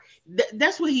for.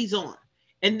 That's what he's on.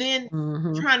 And then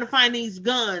trying to find these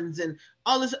guns and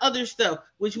all this other stuff,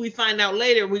 which we find out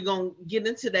later. We're going to get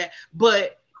into that.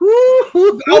 But okay.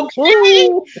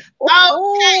 In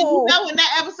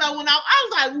that episode when I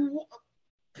was like,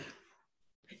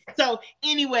 so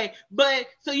anyway,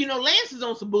 Lance is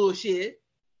on some bullshit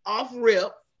off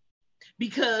rip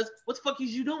because what the fuck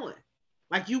is you doing?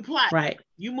 Like, you plotting. Right.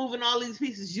 You moving all these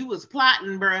pieces. You was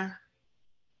plotting, bruh.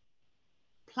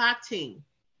 Plotting.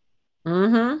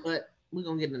 But we're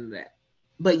going to get into that.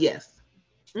 But yes.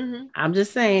 I'm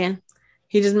just saying.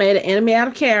 He just made an enemy out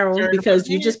of Carol because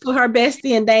you just put her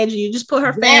bestie in danger. You just put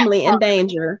her family in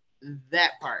danger.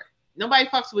 That part. Nobody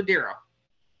fucks with Daryl.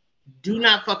 Do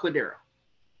not fuck with Daryl.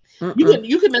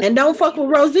 You can and don't fuck with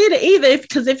Rosita either,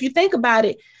 because if you think about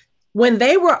it, when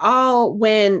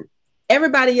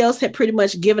everybody else had pretty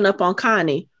much given up on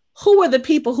Connie, who were the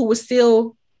people who were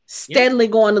still steadily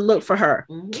going to look for her?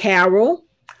 Carol,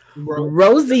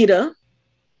 Rosita,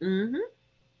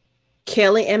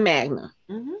 Kelly, and Magna.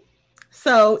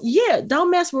 So yeah,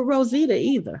 don't mess with Rosita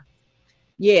either.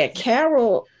 Yeah,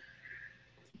 Carol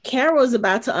is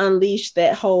about to unleash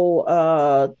that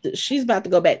whole she's about to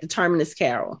go back to Terminus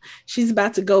Carol. She's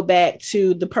about to go back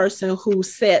to the person who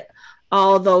set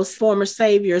all those former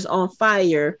saviors on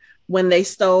fire when they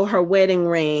stole her wedding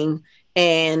ring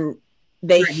and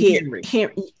they hit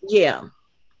him. Yeah.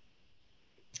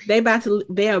 They're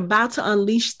about to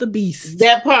unleash the beast.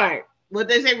 That part. What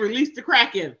they say, release the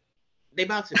Kraken. They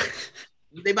about to.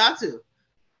 They about to.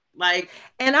 Like,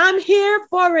 and I'm here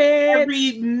for it.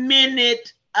 Every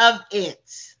minute of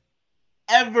it.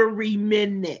 Every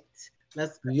minute.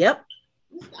 Yep.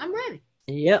 I'm ready.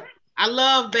 Yep. I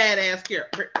love badass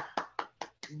character.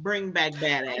 Bring back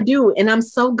badass. I do, and I'm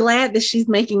so glad that she's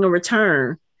making a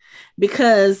return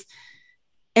because,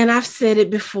 and I've said it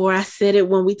before. I said it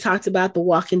when we talked about The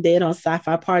Walking Dead on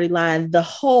Sci-Fi Party Line. The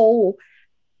whole,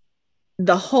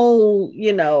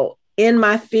 you know, in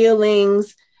my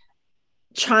feelings,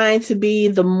 trying to be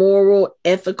the moral,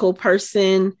 ethical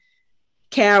person.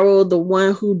 Carol, the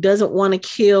one who doesn't want to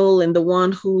kill, and the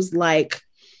one who's like,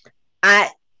 I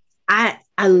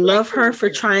love her for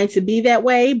trying to be that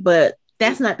way, but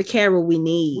that's not the Carol we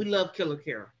need. We love Killer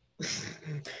Carol.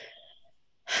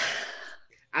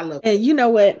 I love. And you know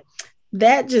what?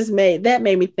 That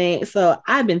made me think. So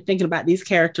I've been thinking about these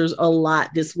characters a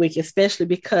lot this week, especially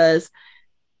because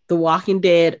The Walking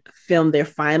Dead filmed their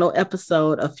final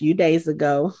episode a few days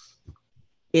ago.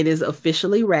 It is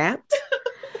officially wrapped.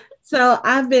 So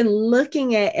I've been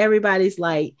looking at everybody's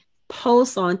like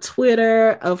posts on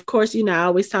Twitter. Of course, you know, I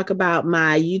always talk about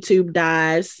my YouTube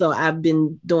dives. So I've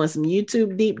been doing some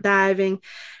YouTube deep diving.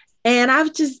 And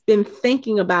I've just been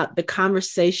thinking about the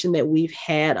conversation that we've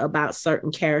had about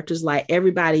certain characters. Like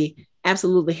everybody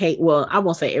absolutely I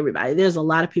won't say everybody. There's a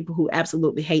lot of people who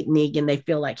absolutely hate Negan. They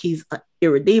feel like he's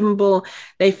irredeemable.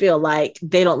 They feel like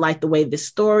they don't like the way this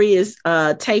story is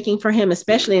taking for him,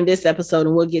 especially in this episode.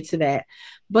 And we'll get to that.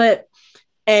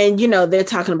 And you know, they're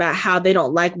talking about how they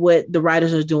don't like what the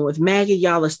writers are doing with Maggie.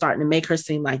 Y'all are starting to make her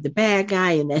seem like the bad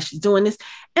guy and that she's doing this.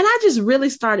 And I just really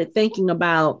started thinking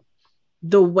about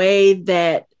the way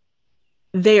that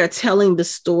they are telling the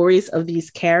stories of these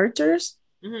characters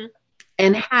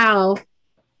and how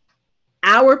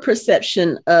our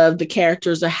perception of the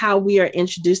characters or how we are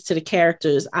introduced to the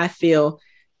characters, I feel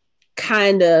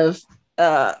kind of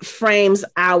frames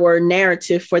our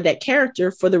narrative for that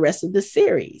character for the rest of the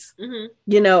series.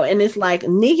 You know, and it's like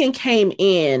Negan came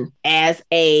in as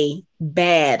a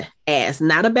badass,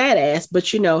 not a badass,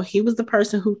 but you know, he was the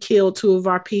person who killed 2 of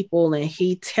our people and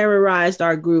he terrorized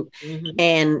our group.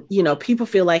 And you know, people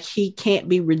feel like he can't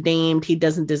be redeemed, he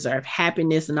doesn't deserve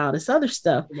happiness and all this other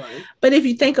stuff. But if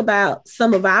you think about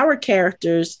some of our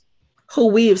characters who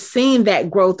we have seen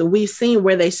that growth and we've seen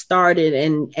where they started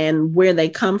and where they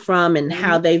come from and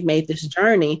how they've made this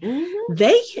journey,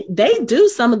 they do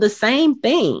some of the same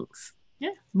things.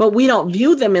 But we don't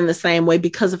view them in the same way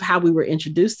because of how we were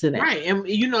introduced to them. Right. And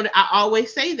you know, I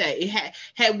always say that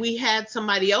had we had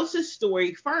somebody else's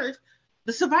story first,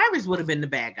 the survivors would have been the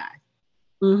bad guy.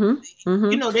 You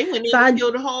know, they went in and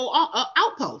killed the whole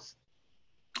outpost.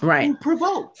 Right.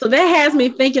 Provoked. So that has me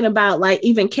thinking about like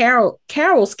even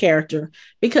Carol's character,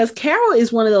 because Carol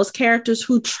is one of those characters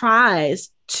who tries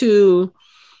to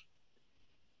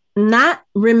not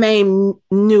remain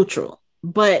neutral,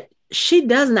 but she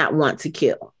does not want to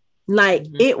kill. Like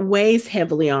it weighs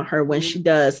heavily on her when she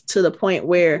does, to the point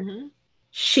where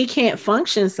she can't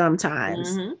function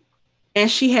sometimes.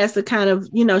 And she has to kind of,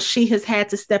 you know, she has had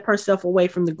to step herself away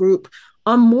from the group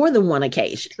on more than one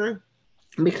occasion. True.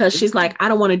 Because she's like, I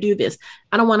don't want to do this.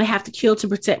 I don't want to have to kill to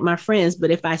protect my friends.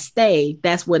 But if I stay,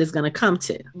 that's what it's going to come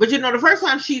to. But you know, the first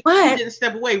time she didn't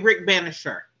step away, Rick banished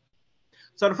her.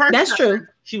 So the first time true.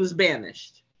 She was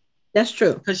banished. That's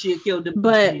true. Because she had killed the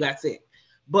people who got sick.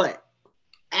 But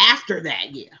after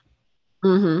that,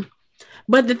 yeah.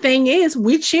 But the thing is,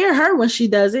 we cheer her when she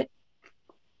does it.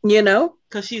 You know?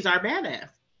 Because she's our badass.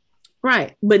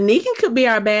 Right. But Negan could be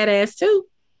our badass too.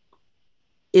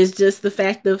 It's just the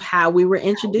fact of how we were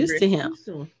introduced to him,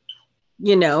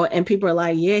 you know, and people are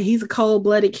like, yeah, he's a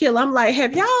cold-blooded killer. I'm like,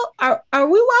 have y'all, are we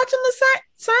watching the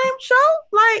same show?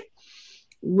 Like,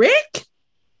 Rick?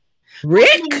 How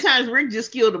many times Rick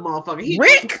just killed a motherfucker?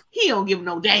 He don't give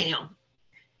no damn.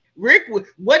 Rick,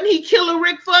 wasn't he killing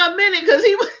Rick for a minute? Because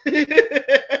he was,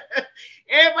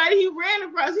 everybody he ran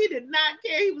across, he did not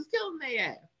care. He was killing their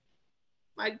ass.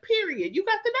 Like, period. You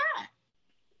got to die.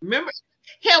 Remember?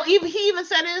 Hell, he even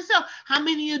said it himself. How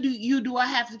many of you do I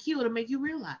have to kill to make you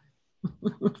realize?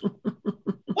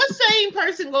 What sane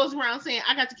person goes around saying,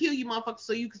 I got to kill you, motherfucker,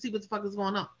 so you can see what the fuck is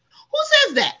going on? Who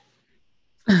says that?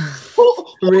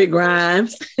 Rick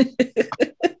Grimes.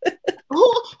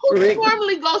 who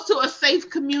normally goes to a safe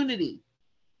community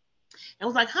and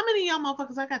was like, how many of y'all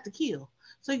motherfuckers I got to kill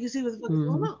so you can see what the fuck is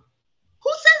going on?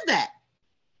 Who says that?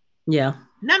 Yeah.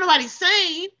 Not nobody's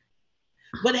saying.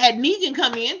 But had Negan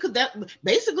come in, because that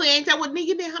basically ain't that what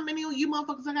Negan did? How many of you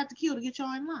motherfuckers I got to kill to get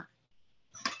y'all in line?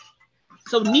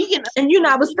 So Negan, and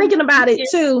I was thinking about it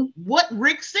too. What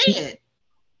Rick said,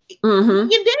 Negan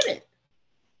did it.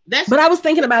 But I was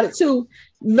thinking about it too,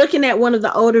 looking at one of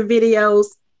the older videos,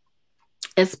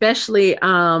 especially.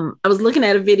 I was looking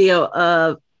at a video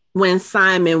of when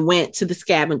Simon went to the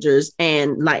scavengers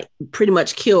and like pretty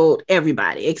much killed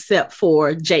everybody except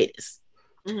for Jadis.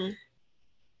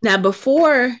 Now,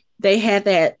 before they had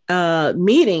that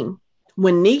meeting,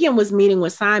 when Negan was meeting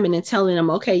with Simon and telling him,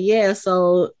 okay, yeah,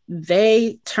 so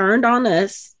they turned on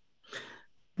us.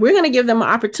 We're going to give them an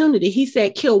opportunity. He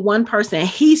said, kill one person.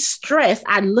 He stressed,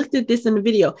 I looked at this in the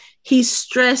video. He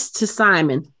stressed to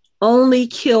Simon, only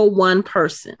kill one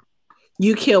person.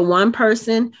 You kill one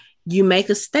person, you make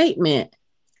a statement,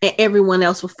 and everyone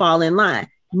else will fall in line.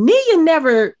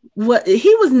 Negan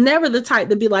he was never the type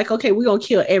to be like, okay, we're going to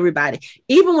kill everybody.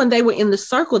 Even when they were in the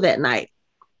circle that night,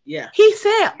 he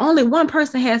said only one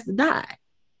person has to die.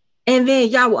 And then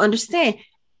y'all will understand.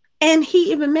 And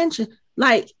he even mentioned,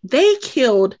 like, they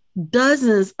killed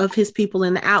dozens of his people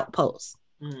in the outpost,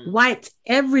 wiped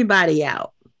everybody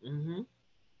out. So when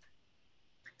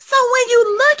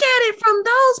you look at it from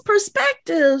those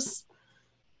perspectives,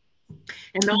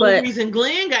 and the only reason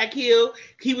Glenn got killed,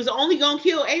 he was only going to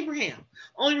kill Abraham.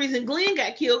 Only reason Glenn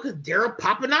got killed because Daryl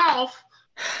popping off.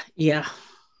 Yeah.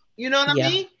 You know what I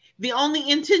mean? The only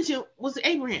intention was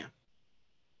Abraham.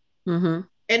 And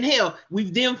hell, we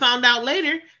then found out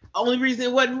later, only reason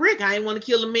it wasn't Rick, I didn't want to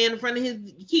kill a man in front of his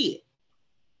kid.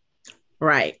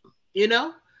 Right. You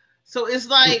know? So it's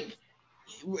like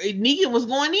Negan was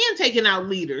going in taking out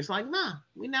leaders. Like, nah,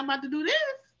 we're not about to do this.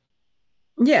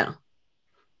 Yeah.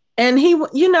 And he,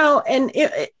 and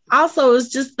it also is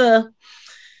just I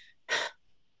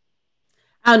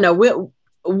don't know,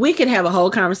 we could have a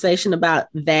whole conversation about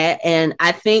that. And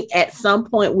I think at some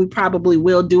point we probably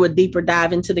will do a deeper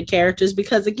dive into the characters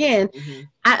because, again,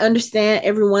 I understand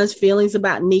everyone's feelings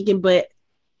about Negan, but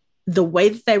the way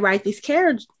that they write these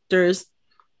characters,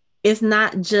 it's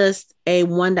not just a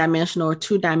one-dimensional or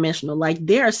two-dimensional. Like,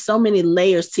 there are so many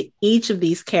layers to each of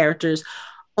these characters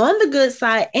on the good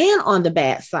side and on the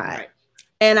bad side. Right.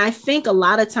 And I think a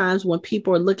lot of times when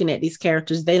people are looking at these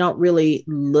characters, they don't really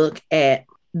look at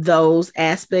those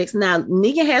aspects. Now,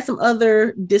 Negan has some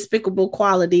other despicable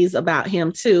qualities about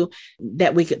him too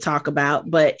that we could talk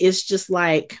about, but it's just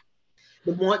like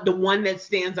the one that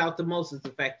stands out the most is the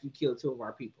fact you killed two of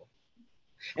our people.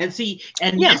 And see,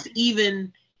 and that's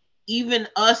even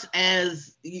us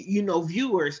as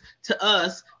viewers. To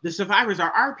us, the survivors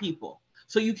are our people.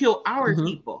 So you kill our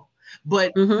people.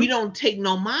 But we don't take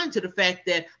no mind to the fact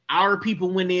that our people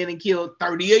went in and killed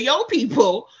 30 of your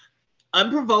people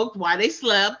unprovoked while they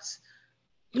slept,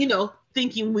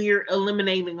 thinking we're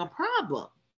eliminating a problem.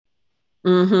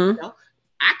 Y'all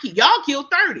killed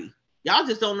 30. Y'all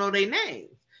just don't know their names.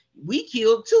 We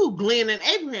killed 2, Glenn and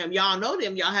Abraham. Y'all know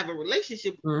them. Y'all have a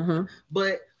relationship.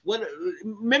 But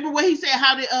remember what he said?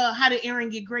 How did Aaron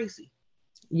get Gracie?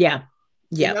 Yeah.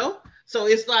 So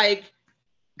it's like,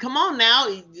 come on now,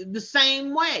 the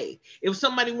same way. If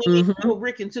somebody went into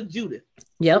Rick and took Judith,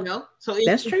 so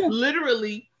it's true.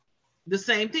 Literally the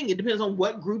same thing. It depends on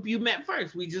what group you met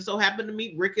first. We just so happened to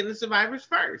meet Rick and the survivors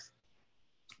first,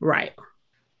 right?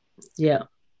 Yeah.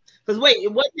 Because wait,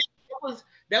 it wasn't.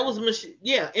 That was in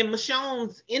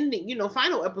Michonne's ending,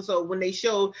 final episode when they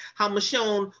showed how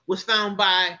Michonne was found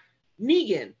by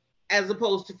Negan as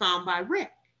opposed to found by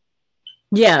Rick.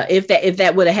 Yeah, if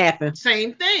that would have happened,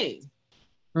 same thing.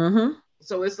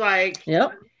 So it's like,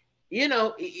 the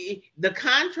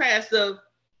contrast of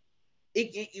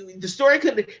the story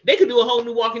they could do a whole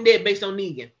new Walking Dead based on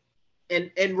Negan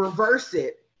and reverse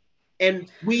it. And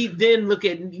we then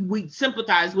we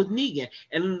sympathize with Negan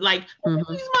and like, these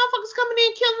motherfuckers coming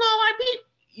in killing all our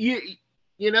people.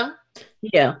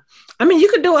 Yeah. I mean, you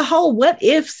could do a whole what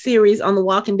if series on The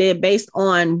Walking Dead based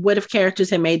on what if characters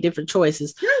had made different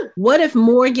choices. What if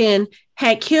Morgan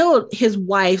had killed his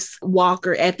wife's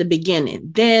walker at the beginning?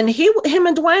 Then him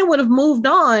and Dwayne would have moved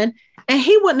on and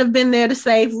he wouldn't have been there to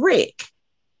save Rick.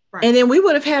 Right. And then we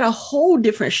would have had a whole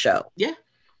different show. Yeah.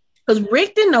 Because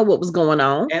Rick didn't know what was going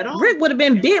on. At all. Rick would have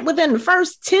been bit within the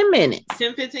first 10 minutes.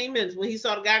 10, 15 minutes when he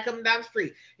saw the guy coming down the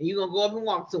street and you're going to go up and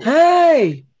walk to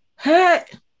him. Hey.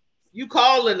 You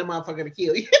calling the motherfucker to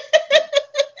kill you.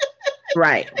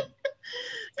 Right.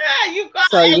 You call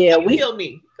so yeah, kill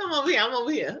me. Come over here. I'm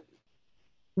over here.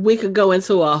 We could go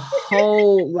into a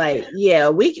whole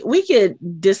we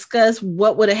could discuss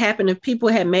what would have happened if people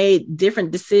had made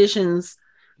different decisions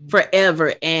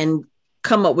forever and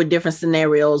come up with different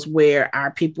scenarios where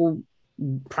our people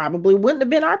probably wouldn't have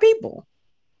been our people.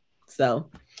 So,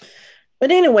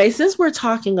 but anyway, since we're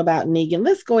talking about Negan,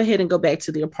 let's go ahead and go back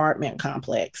to the apartment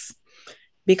complex.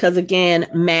 Because again,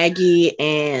 Maggie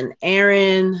and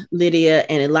Aaron, Lydia,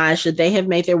 and Elijah, they have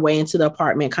made their way into the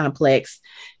apartment complex.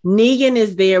 Negan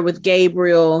is there with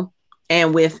Gabriel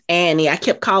and with Annie. I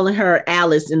kept calling her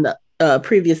Alice in the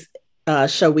previous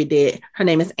show we did. Her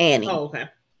name is Annie. Oh, okay.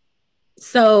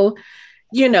 So,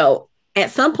 at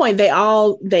some point they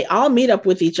all meet up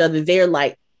with each other. They're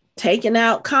like taking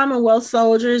out Commonwealth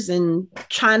soldiers and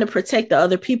trying to protect the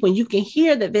other people. And you can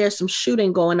hear that there's some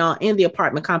shooting going on in the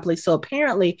apartment complex. So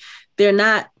apparently they're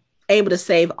not able to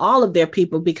save all of their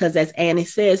people because, as Annie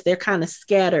says, they're kind of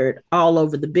scattered all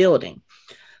over the building.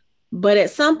 But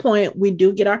at some point we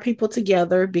do get our people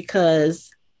together because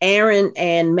Aaron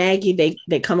and Maggie,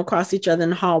 they come across each other in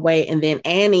the hallway, and then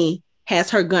Annie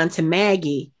has her gun to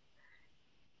Maggie.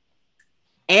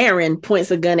 Aaron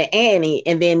points a gun at Annie,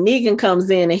 and then Negan comes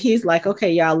in and he's like,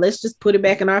 okay, y'all, let's just put it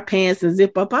back in our pants and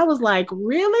zip up. I was like,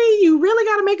 really? You really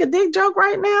got to make a dick joke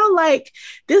right now? Like,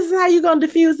 this is how you're going to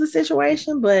diffuse the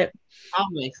situation? But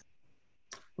always.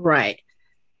 Right.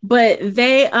 But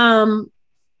they,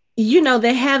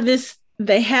 they have this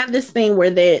thing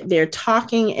where they're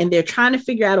talking and they're trying to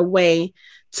figure out a way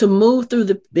to move through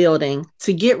the building,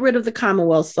 to get rid of the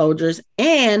Commonwealth soldiers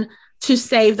and to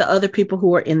save the other people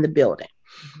who are in the building.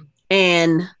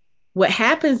 And what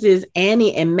happens is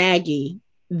Annie and Maggie,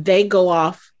 they go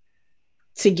off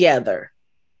together.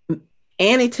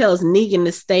 Annie tells Negan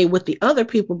to stay with the other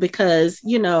people because,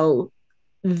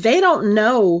 they don't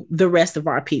know the rest of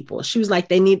our people. She was like,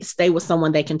 they need to stay with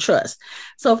someone they can trust.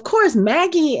 So, of course,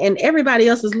 Maggie and everybody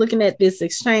else is looking at this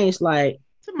exchange like,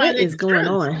 what is going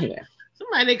on here?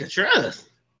 Somebody they can trust.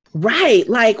 Right.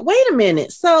 Like, wait a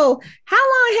minute. So how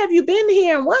long have you been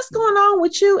here? And what's going on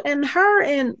with you and her?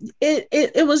 And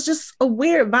it was just a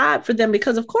weird vibe for them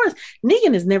because, of course,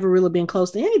 Negan has never really been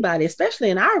close to anybody, especially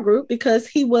in our group, because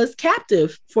he was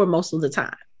captive for most of the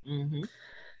time. Mm-hmm.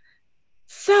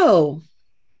 So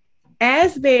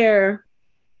as they're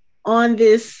on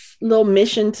this little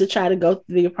mission to try to go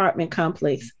through the apartment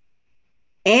complex,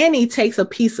 Annie takes a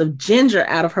piece of ginger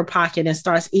out of her pocket and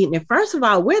starts eating it. First of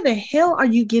all, where the hell are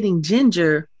you getting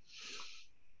ginger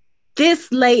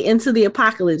this late into the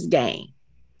apocalypse game?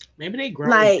 Maybe they grow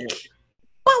like,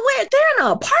 but they're in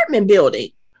an apartment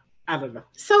building. I don't know.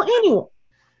 So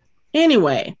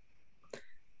anyway,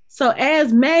 so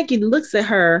as Maggie looks at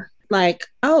her like,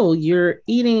 oh, you're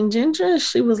eating ginger?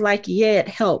 She was like, yeah, it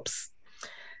helps.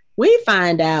 We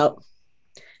find out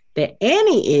that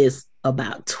Annie is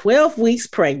about 12 weeks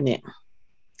pregnant.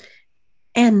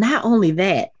 And not only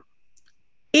that,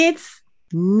 it's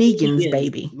Negan's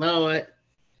baby. Lord,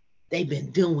 they've been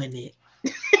doing it.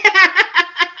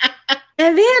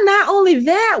 And then not only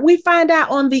that, we find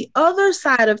out on the other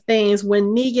side of things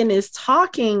when Negan is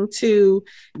talking to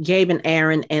Gabe and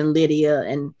Aaron and Lydia,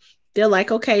 and they're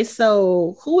like, okay,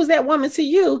 so who was that woman to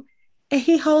you? And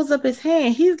he holds up his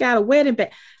hand. He's got a wedding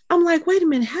band. I'm like, wait a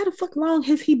minute, how the fuck long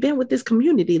has he been with this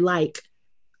community? Like,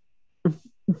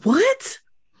 what?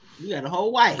 You got a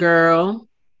whole wife. Girl,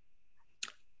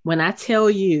 when I tell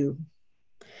you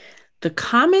the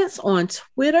comments on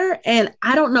Twitter, and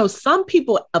I don't know, some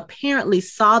people apparently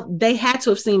they had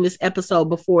to have seen this episode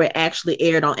before it actually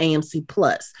aired on AMC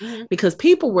Plus, because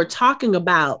people were talking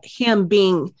about him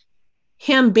being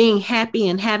happy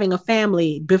and having a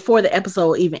family before the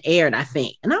episode even aired, I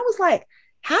think. And I was like,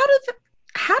 how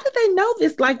did they know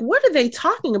this? Like, what are they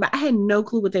talking about? I had no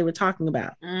clue what they were talking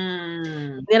about.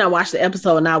 Then I watched the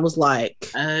episode and I was like,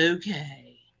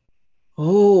 okay.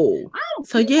 Oh.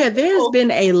 So yeah, there's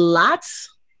been a lot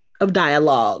of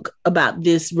dialogue about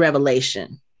this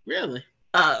revelation. Really?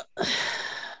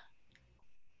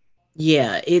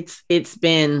 Yeah, it's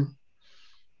been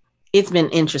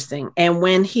interesting. And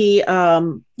when he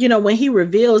when he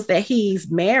reveals that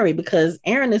he's married, because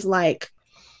Aaron is like,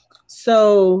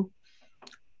 so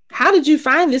how did you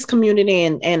find this community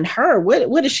and her?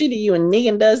 What is she to you? And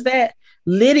Negan does that.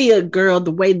 Lydia, girl,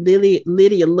 the way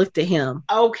Lydia looked at him.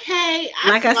 Okay.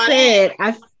 I said,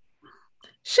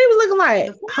 she was looking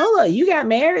like, hold up, you got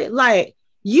married? Like,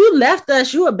 you left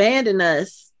us, you abandoned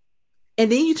us,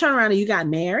 and then you turn around and you got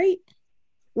married?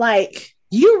 Like,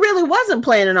 you really wasn't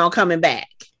planning on coming back.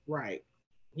 Right.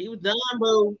 He was done,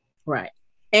 boo. Right.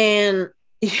 And,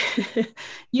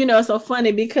 it's so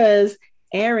funny because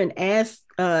Aaron asked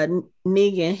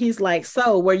Negan, he's like,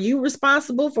 so were you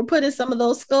responsible for putting some of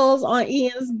those skulls on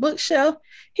Ian's bookshelf?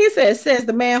 He says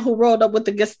the man who rolled up with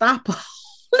the Gestapo.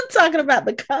 Talking about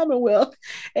the Commonwealth.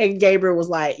 And Gabriel was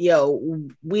like, yo,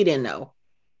 we didn't know.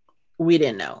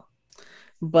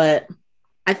 But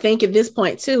I think at this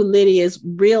point too, Lydia is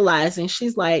realizing,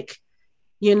 she's like,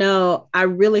 I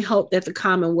really hope that the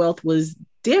Commonwealth was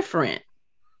different,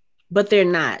 but they're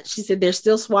not. She said they're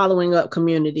still swallowing up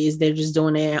communities. They're just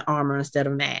doing it in armor instead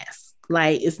of masks.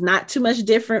 Like, it's not too much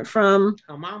different from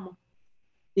her mama.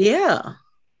 Yeah.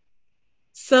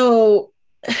 So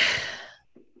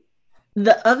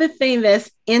the other thing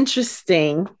that's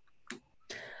interesting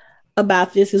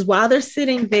about this is while they're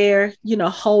sitting there,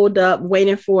 holed up,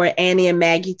 waiting for Annie and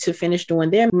Maggie to finish doing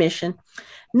their mission,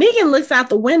 Negan looks out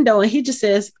the window and he just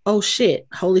says, oh shit,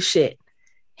 holy shit.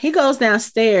 He goes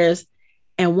downstairs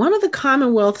and one of the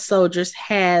Commonwealth soldiers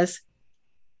has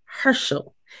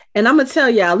Herschel. And I'm going to tell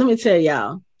y'all, let me tell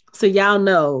y'all, so y'all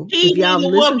know, if y'all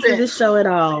listen to this show at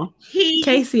all,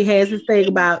 Casey has this thing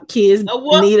about kids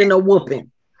needing a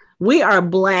whooping. We are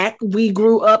Black. We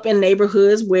grew up in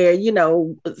neighborhoods where,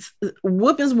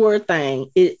 whoopings were a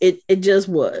thing. It just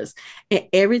was. And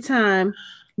every time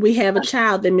we have a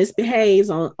child that misbehaves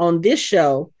on this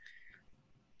show,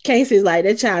 Casey's like,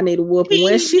 that child need a whooping.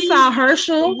 When she saw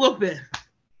Herschel,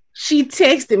 she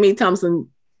texted me, Thompson,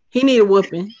 he need a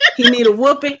whooping. He need a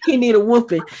whooping. He need a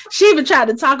whooping. She even tried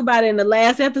to talk about it in the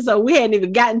last episode. We hadn't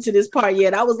even gotten to this part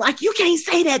yet. I was like, you can't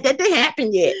say that. That didn't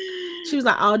happen yet. She was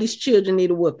like, all these children need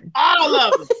a whooping. All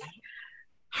of them.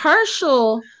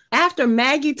 Herschel, after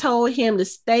Maggie told him to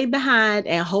stay behind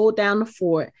and hold down the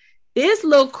fort, this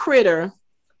little critter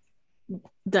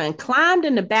done climbed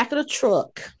in the back of the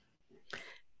truck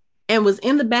and was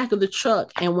in the back of the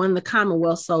truck, and one of the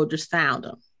Commonwealth soldiers found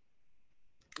him.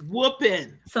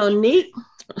 Whooping. So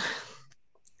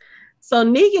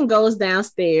Negan goes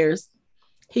downstairs.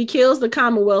 He kills the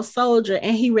Commonwealth soldier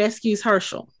and he rescues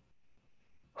Herschel.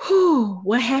 Whew,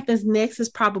 what happens next is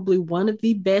probably one of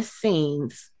the best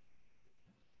scenes.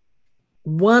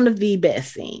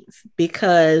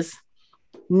 Because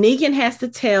Negan has to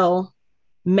tell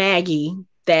Maggie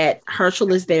that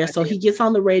Herschel is there. So he gets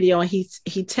on the radio and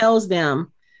he tells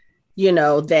them,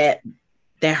 that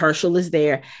Herschel is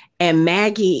there. And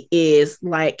Maggie is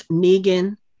like,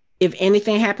 Negan, if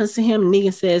anything happens to him,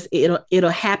 Negan says it'll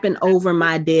happen over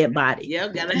my dead body. Yeah,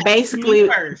 basically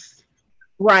first.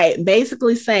 Right.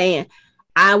 Basically saying,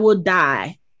 I will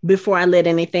die before I let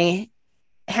anything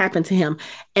happen to him.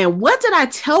 And what did I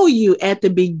tell you at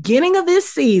the beginning of this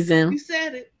season? You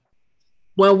said it.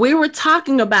 When we were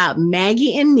talking about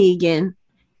Maggie and Negan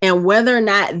and whether or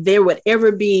not there would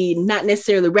ever be not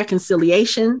necessarily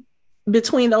reconciliation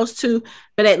between those two,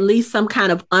 but at least some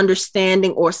kind of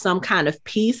understanding or some kind of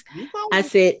peace. I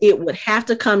said it would have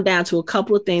to come down to a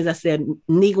couple of things. I said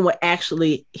Negan would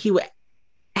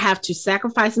have to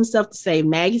sacrifice himself to save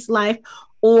Maggie's life,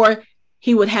 or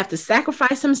he would have to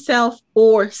sacrifice himself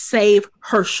or save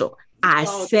Herschel. I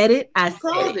said it.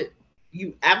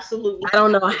 You absolutely. I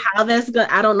don't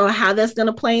know how that's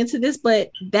gonna play into this,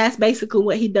 but that's basically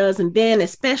what he does. And then,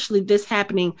 especially this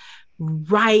happening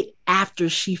right after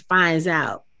she finds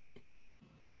out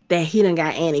that he done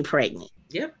got Annie pregnant.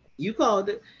 Yep, you called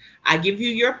it. I give you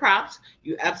your props.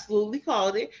 You absolutely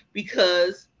called it,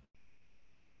 because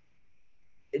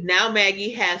now Maggie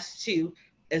has to,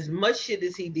 as much shit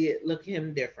as he did, look at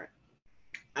him different.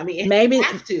 I mean, maybe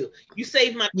have to. You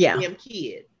saved my damn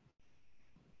kid.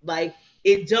 Like,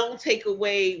 it don't take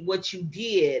away what you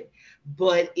did,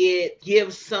 but it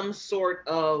gives some sort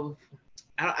of,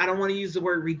 I don't want to use the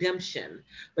word redemption,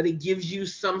 but it gives you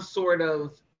some sort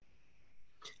of,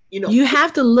 you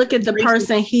have to look at the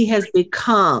person he has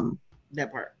become.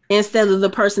 That part. Instead of the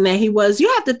person that he was.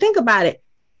 You have to think about it.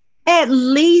 At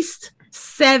least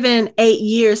 7-8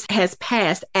 years has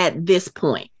passed at this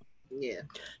point. Yeah.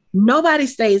 Nobody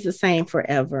stays the same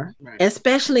forever, right,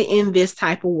 especially in this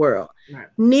type of world. Right.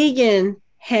 Negan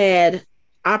had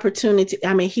opportunity.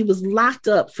 I mean, he was locked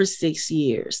up for 6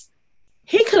 years.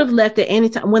 He could have left at any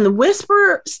time. When the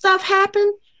Whisperer stuff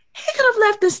happened, he could have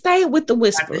left and stayed with the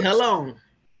Whisperers. Hello.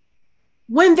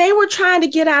 When they were trying to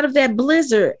get out of that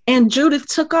blizzard and Judith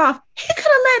took off, he could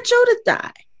have let Judith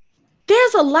die.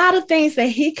 There's a lot of things that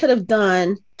he could have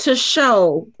done to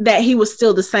show that he was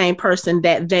still the same person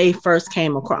that they first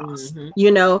came across.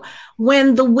 Mm-hmm.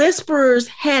 When the Whisperers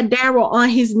had Daryl on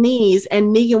his knees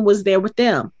and Negan was there with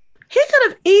them, he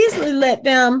could have easily let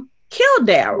them kill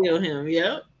Daryl. Kill him,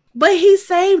 yeah. But he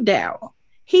saved Daryl.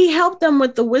 He helped them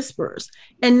with the Whisperers.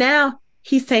 And now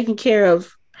he's taking care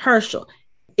of Herschel.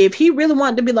 if he really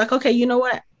wanted to be like, okay, you know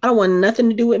what? I don't want nothing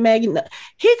to do with Maggie.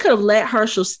 He could have let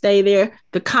Herschel stay there.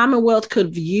 The Commonwealth could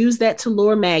have used that to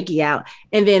lure Maggie out.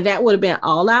 And then that would have been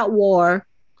all out war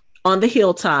on the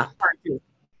hilltop.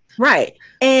 Right.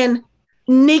 And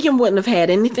Negan wouldn't have had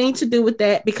anything to do with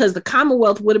that because the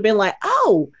Commonwealth would have been like,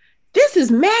 oh, this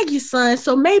is Maggie's son.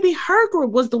 So maybe her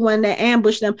group was the one that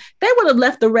ambushed them. They would have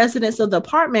left the residents of the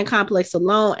apartment complex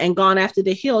alone and gone after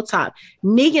the hilltop.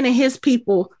 Negan and his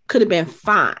people could have been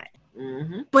fine.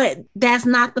 Mm-hmm. But that's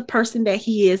not the person that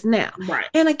he is now. Right.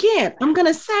 And again, I'm going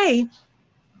to say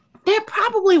that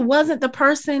probably wasn't the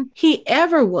person he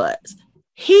ever was.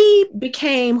 He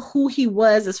became who he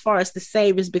was as far as the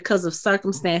saviors because of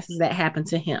circumstances that happened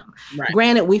to him. Right.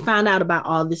 Granted, we found out about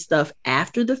all this stuff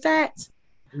after the fact,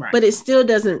 right, but it still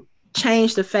doesn't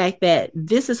change the fact that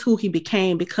this is who he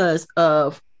became because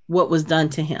of what was done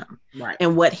to him, right,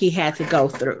 and what he had to go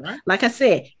through. Right. Like I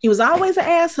said, he was always an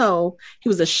asshole. He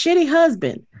was a shitty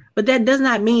husband, but that does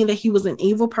not mean that he was an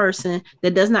evil person.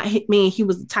 That does not mean he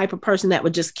was the type of person that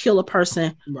would just kill a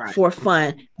person, right, for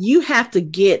fun. You have to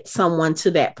get someone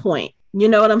to that point. You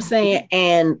know what I'm saying?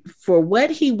 And for what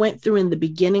he went through in the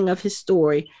beginning of his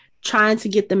story, trying to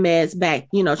get the meds back,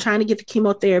 you know, trying to get the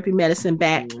chemotherapy medicine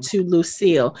back to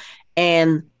Lucille,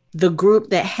 and the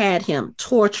group that had him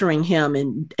torturing him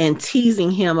and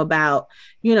teasing him about,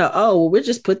 you know, oh, well, we'll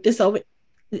just put this over.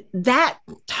 That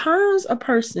turns a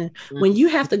person when you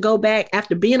have to go back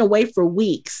after being away for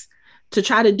weeks to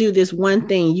try to do this one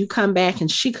thing. You come back and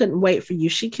she couldn't wait for you.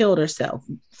 She killed herself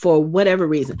for whatever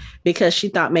reason, because she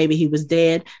thought maybe he was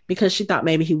dead, because she thought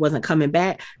maybe he wasn't coming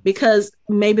back, because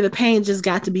maybe the pain just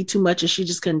got to be too much and she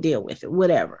just couldn't deal with it,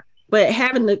 whatever. But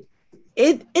having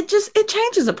it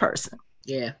changes a person.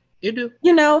 Yeah, you do.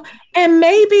 You know, and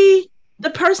maybe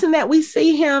the person that we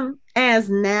see him as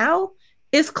now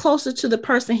is closer to the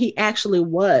person he actually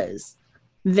was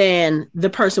than the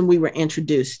person we were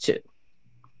introduced to.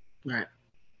 Right.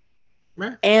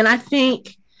 Right. And I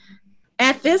think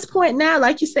at this point now,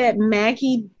 like you said,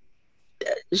 Maggie,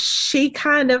 she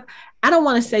kind of, I don't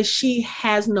want to say she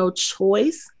has no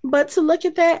choice but to look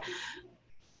at that,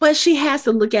 but she has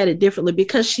to look at it differently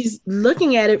because she's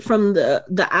looking at it from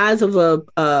the eyes of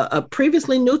a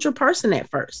previously neutral person at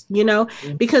first, you know,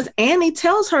 because Annie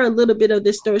tells her a little bit of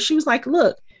this story. She was like,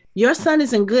 look, your son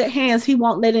is in good hands. He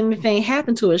won't let anything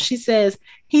happen to us. She says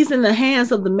he's in the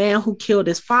hands of the man who killed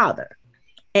his father.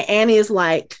 And Annie is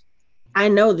like, I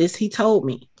know this. He told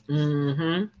me.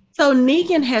 Mm-hmm. So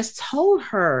Negan has told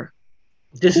her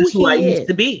this is who I used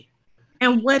to be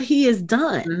and what he has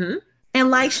done. Mm-hmm.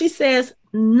 And like she says,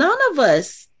 none of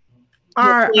us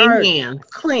are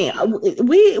clean.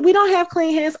 We don't have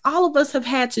clean hands. All of us have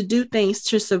had to do things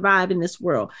to survive in this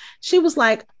world. She was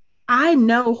like, I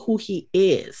know who he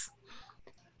is.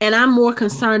 And I'm more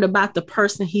concerned about the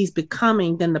person he's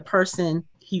becoming than the person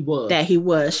he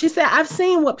was. She said, I've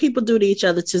seen what people do to each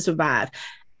other to survive.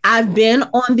 I've been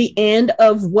on the end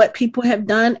of what people have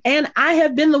done, and I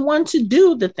have been the one to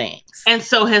do the things. And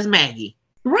so has Maggie.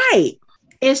 Right.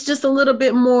 It's just a little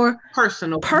bit more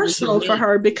personal for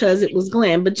her because it was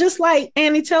Glenn. But just like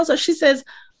Annie tells her, she says,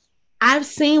 I've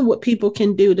seen what people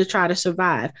can do to try to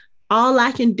survive. All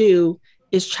I can do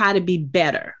is try to be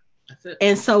better. That's it.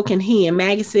 And so can he. And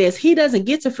Maggie says he doesn't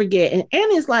get to forget. And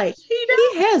Annie's like,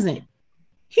 he hasn't.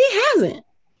 He hasn't.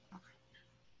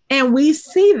 And we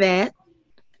see that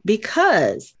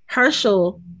because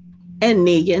Herschel and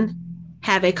Negan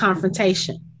have a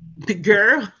confrontation. The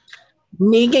girl.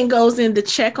 Negan goes in to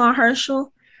check on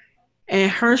Herschel, and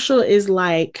Herschel is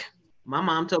like, My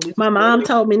mom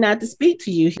told me not to speak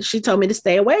to you. She told me to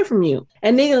stay away from you.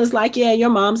 And Negan was like, yeah, your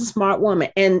mom's a smart woman.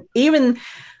 And even,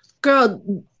 girl,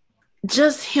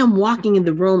 just him walking in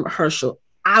the room, Herschel,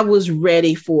 I was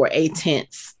ready for a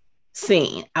tense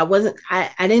scene. I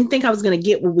didn't think I was going to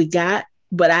get what we got,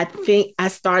 but I think I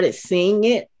started seeing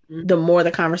it the more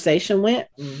the conversation went.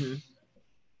 Mm-hmm.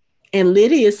 And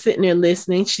Lydia is sitting there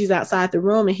listening. She's outside the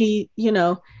room. And he, you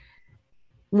know,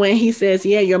 when he says,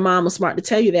 yeah, your mom was smart to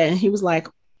tell you that. And he was like,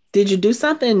 did you do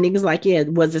something? And Nigga's like, yeah,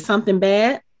 was it something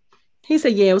bad? He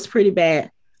said, yeah, it was pretty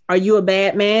bad. Are you a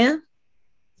bad man?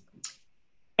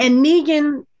 And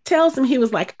Negan tells him, he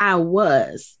was like, I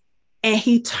was. And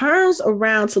he turns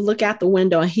around to look out the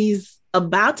window and he's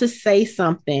about to say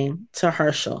something to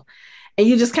Herschel. And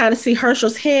you just kind of see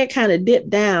Herschel's head kind of dip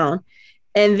down.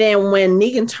 And then when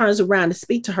Negan turns around to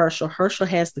speak to Herschel, Herschel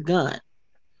has the gun.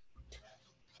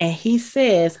 And he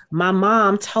says, my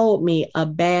mom told me a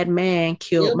bad man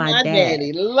killed my dad.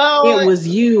 Daddy, Lord. It was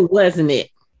you, wasn't it?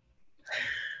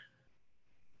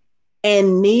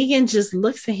 And Negan just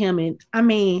looks at him, and I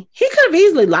mean, he could have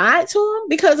easily lied to him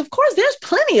because, of course, there's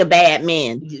plenty of bad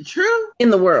men in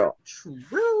the world.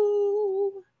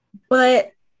 True.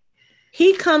 But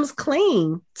he comes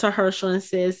clean to Herschel and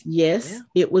says, yes,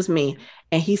 it was me.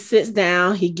 And he sits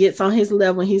down, he gets on his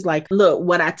level, and he's like, look,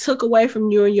 what I took away from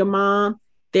you and your mom,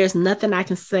 there's nothing I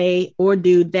can say or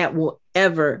do that will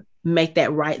ever make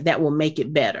that right, that will make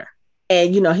it better.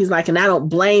 And, you know, he's like, and I don't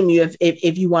blame you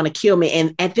if you want to kill me.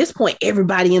 And at this point,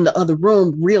 everybody in the other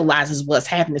room realizes what's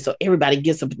happening. So everybody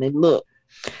gets up and they look.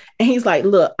 And he's like,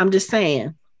 look, I'm just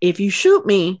saying, if you shoot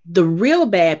me, the real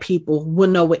bad people will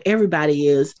know what everybody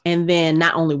is. And then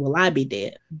not only will I be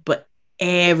dead, but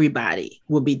everybody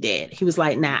will be dead. He was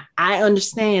like, now, I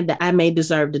understand that I may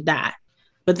deserve to die,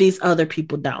 but these other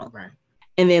people don't. Right.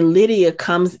 And then Lydia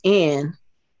comes in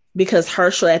because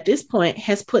Herschel at this point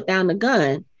has put down the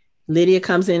gun. Lydia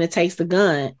comes in and takes the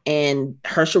gun, and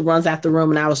Herschel runs out the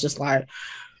room. And I was just like,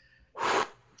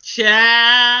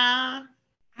 child.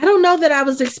 I don't know that I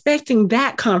was expecting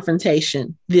that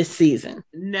confrontation this season.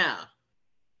 No,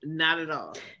 not at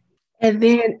all. And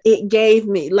then it gave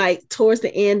me, like, towards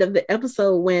the end of the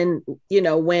episode when, you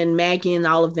know, when Maggie and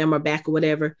all of them are back or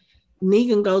whatever,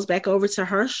 Negan goes back over to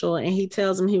Herschel and he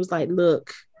tells him, he was like,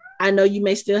 look, I know you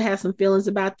may still have some feelings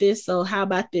about this. So how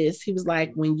about this? He was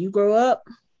like, when you grow up,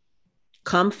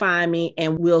 come find me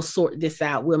and we'll sort this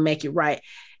out. We'll make it right.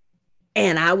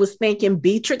 And I was thinking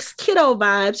Beatrix Kiddo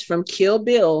vibes from Kill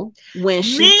Bill when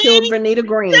she killed Vernita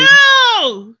Green.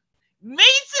 No, me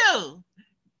too.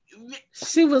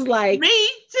 She was like, me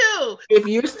too. If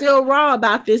you're still raw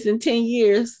about this in 10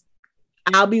 years,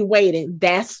 I'll be waiting.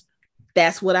 That's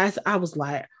what I was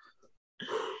like.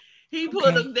 They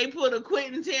put a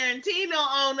Quentin Tarantino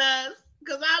on us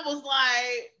because I was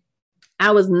like,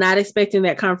 I was not expecting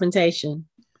that confrontation.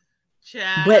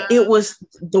 Child. But it was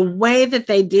the way that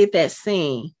they did that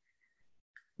scene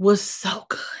was so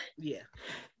good. Yeah.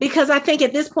 Because I think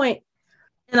at this point,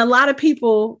 and a lot of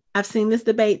people, I've seen this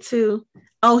debate too.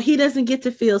 Oh, he doesn't get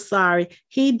to feel sorry.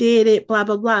 He did it, blah,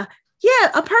 blah, blah.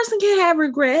 Yeah, a person can have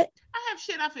regret. I have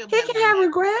shit I feel he can have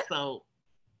regret. So,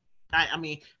 I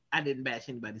mean, I didn't bash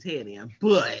anybody's head in,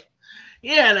 but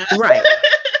yeah. No. Right.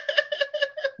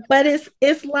 But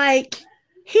it's like,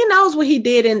 he knows what he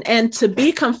did, and to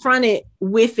be confronted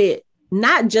with it,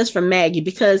 not just from Maggie,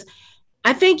 because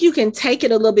I think you can take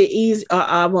it a little bit easy. Or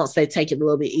I won't say take it a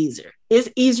little bit easier. It's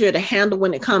easier to handle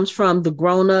when it comes from the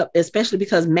grown up, especially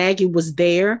because Maggie was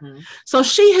there. Mm-hmm. So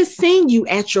she has seen you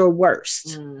at your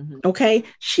worst. Mm-hmm. Okay.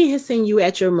 She has seen you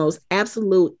at your most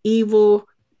absolute evil,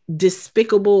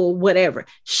 despicable, whatever.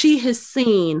 She has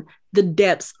seen the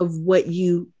depths of what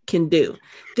you can do.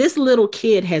 This little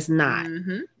kid has not.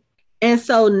 Mm-hmm. And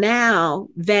so now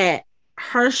that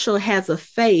Herschel has a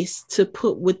face to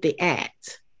put with the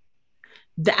act,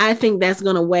 I think that's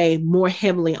going to weigh more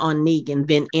heavily on Negan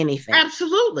than anything.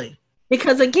 Absolutely.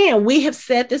 Because again, we have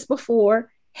said this before,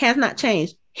 has not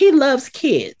changed. He loves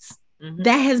kids. Mm-hmm.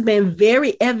 That has been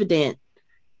very evident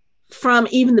from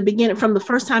even the beginning, from the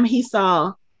first time he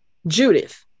saw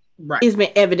Judith. Right. It's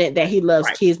been evident that he loves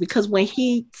kids, because when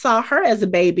he saw her as a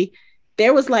baby,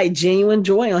 there was like genuine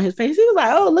joy on his face. He was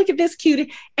like, oh, look at this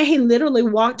cutie. And he literally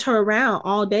walked her around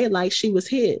all day like she was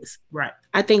his. Right.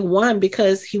 I think 1,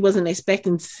 because he wasn't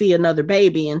expecting to see another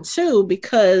baby, and 2,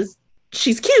 because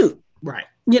she's cute. Right.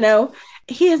 You know,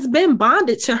 he has been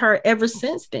bonded to her ever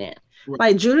since then. Right.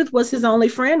 Like Judith was his only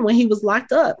friend when he was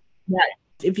locked up. Right.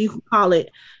 If you can call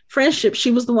it friendship,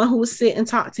 she was the one who would sit and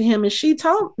talk to him. And she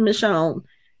told Michonne,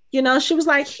 you know, she was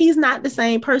like, he's not the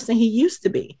same person he used to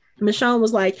be. Michonne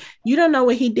was like, you don't know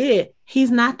what he did.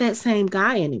 He's not that same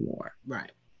guy anymore.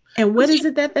 Right. And what is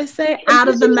it that they say? Out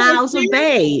of the mouths of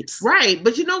babes. Right.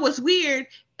 But you know what's weird?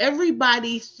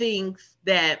 Everybody thinks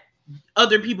that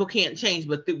other people can't change,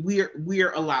 but that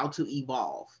we're allowed to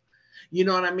evolve. You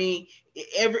know what I mean?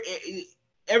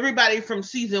 Everybody from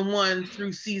season 1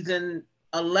 through season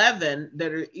 11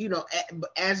 that are, you know,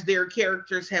 as their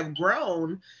characters have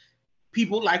grown,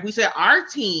 people, like we said, our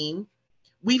team,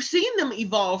 we've seen them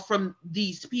evolve from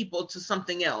these people to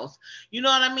something else. You know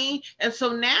what I mean? And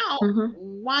so now,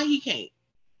 why he can't?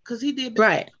 Because he did better.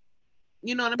 Right.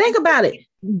 You know what I mean? Think about it.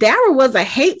 Darryl was a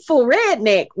hateful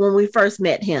redneck when we first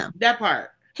met him. That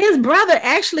part. His brother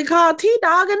actually called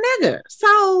T-Dog a nigger.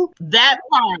 So that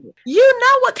part. You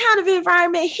know what kind of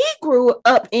environment he grew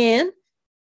up in.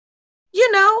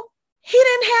 You know, he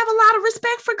didn't have a lot of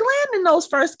respect for Glenn in those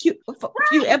first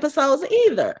few episodes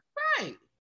either. Right.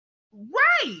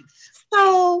 Right.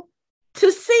 So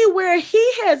to see where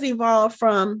he has evolved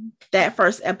from that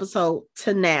first episode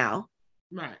to now.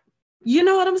 Right. You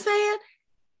know what I'm saying?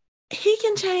 He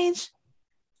can change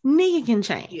Negan can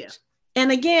change. Yeah.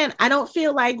 And again, I don't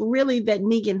feel like really that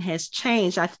Negan has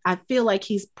changed. I feel like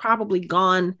he's probably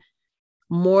gone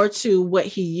more to what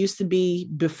he used to be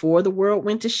before the world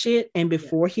went to shit and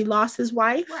before he lost his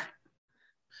wife. Right.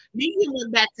 Negan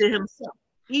went back to himself.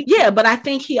 But I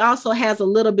think he also has a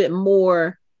little bit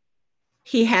more.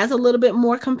 He has a little bit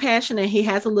more compassion and he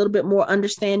has a little bit more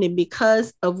understanding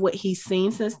because of what he's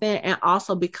seen since then, and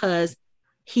also because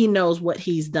he knows what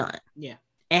he's done. Yeah.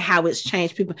 And how it's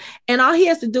changed people. And all he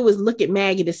has to do is look at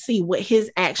Maggie to see what his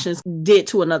actions did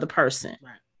to another person.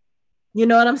 Right. You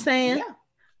know what I'm saying? Yeah.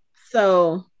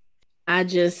 So I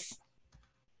just,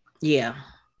 yeah.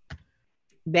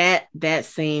 That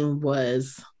scene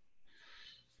was,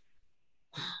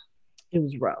 it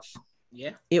was rough.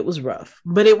 Yeah. It was rough,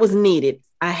 but it was needed.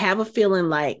 I have a feeling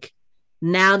like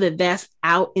now that that's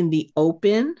out in the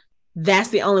open, that's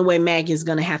the only way Maggie is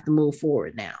going to have to move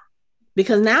forward now.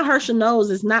 Because now Herschel knows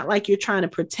it's not like you're trying to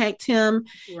protect him.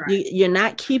 Right. You're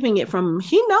not keeping it from him.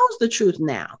 He knows the truth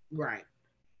now. Right.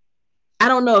 I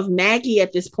don't know if Maggie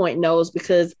at this point knows,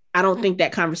 because I don't think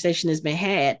that conversation has been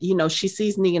had. You know, she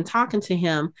sees Negan talking to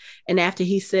him, and after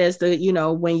he says that, you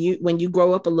know, when you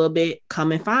grow up a little bit,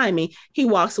 come and find me, he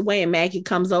walks away and Maggie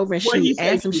comes over and she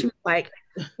asks him, she was like,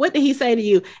 what did he say to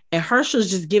you? And Herschel's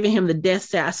just giving him the death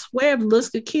stare. I swear if looks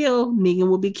could kill, Negan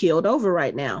will be killed over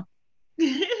right now.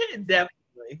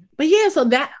 Definitely. But yeah, so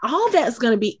that all that's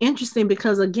going to be interesting,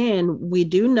 because again, we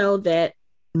do know that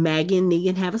Maggie and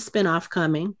Negan have a spinoff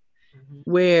coming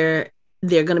where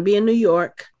they're going to be in New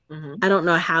York. I don't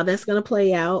know how that's going to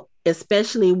play out,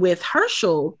 especially with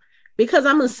Herschel, because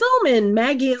I'm assuming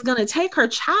Maggie is going to take her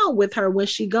child with her when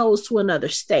she goes to another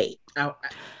state. I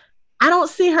don't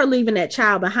see her leaving that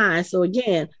child behind. So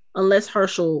again, unless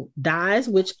Herschel dies,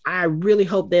 which I really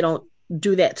hope they don't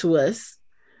do that to us,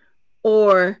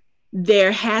 or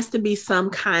there has to be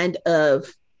some kind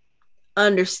of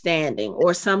understanding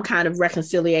or some kind of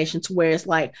reconciliation to where it's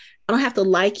like, I don't have to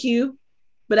like you,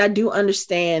 but I do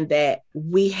understand that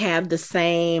we have the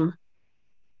same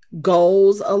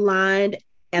goals aligned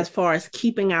as far as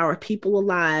keeping our people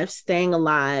alive, staying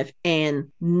alive, and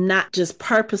not just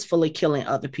purposefully killing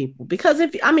other people. Because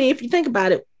if you think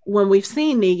about it, when we've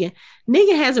seen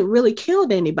Negan hasn't really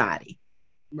killed anybody.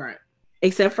 Right.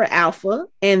 Except for Alpha,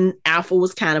 and Alpha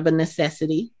was kind of a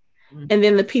necessity. And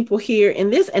then the people here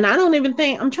in this, and I don't even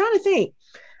think Negan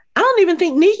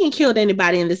killed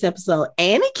anybody in this episode.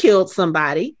 Annie killed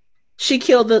somebody. She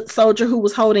killed the soldier who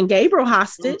was holding Gabriel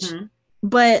hostage.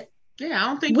 But yeah, I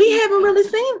don't think we haven't really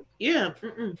seen. Yeah.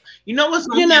 You know what's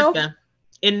going to happen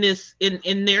in this,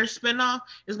 in their spinoff?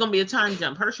 It's going to be a time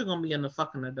jump. Herschel going to be in the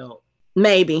fucking adult.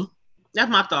 Maybe.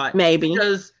 That's my thought. Maybe.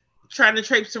 Because trying to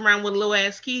traipse around with a little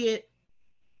ass kid.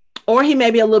 Or he may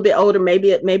be a little bit older,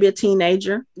 maybe a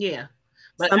teenager. Yeah.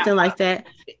 But something like that.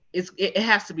 It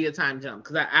has to be a time jump,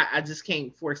 because I just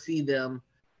can't foresee them,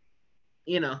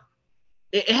 you know.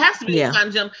 It has to be a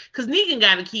time jump, because Negan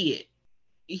got a kid.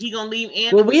 He gonna leave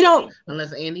Andy. Well, we don't,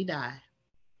 unless Andy die.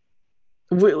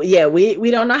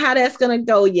 We don't know how that's gonna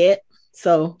go yet.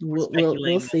 So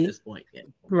we'll see. At this point, yeah.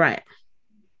 Right.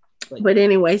 But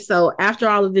anyway, so after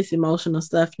all of this emotional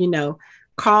stuff, you know,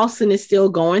 Carlson is still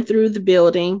going through the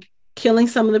building, killing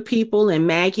some of the people, and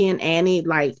Maggie and Annie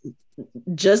like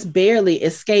just barely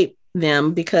escape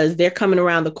them because they're coming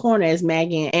around the corner as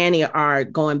Maggie and Annie are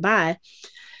going by.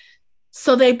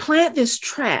 So they plant this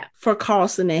trap for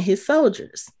Carlson and his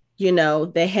soldiers. You know,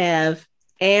 they have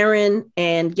Aaron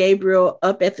and Gabriel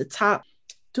up at the top.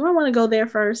 Do I want to go there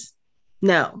first?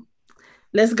 No.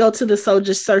 Let's go to the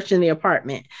soldiers searching the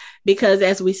apartment, because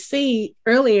as we see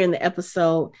earlier in the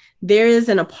episode, there is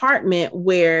an apartment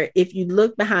where if you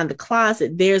look behind the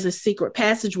closet, there's a secret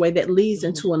passageway that leads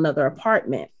into another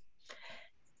apartment.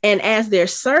 And as they're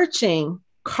searching,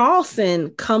 Carlson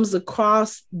comes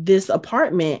across this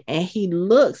apartment and he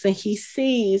looks and he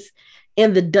sees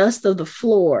in the dust of the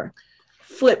floor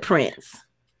footprints.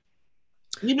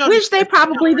 You know, which they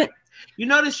probably did. You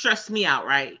know, this stressed me out,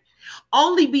 right?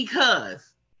 Only because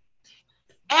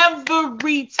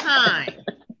every time,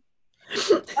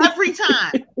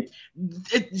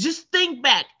 just think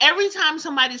back, every time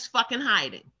somebody's fucking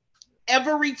hiding,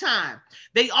 every time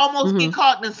they almost get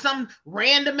caught in some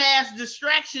random ass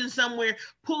distraction somewhere,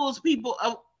 pulls people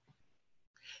up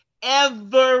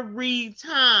every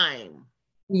time.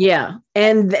 Yeah.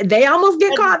 And they almost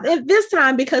get caught this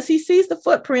time because he sees the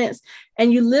footprints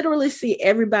and you literally see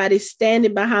everybody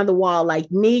standing behind the wall, like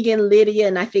Negan, Lydia,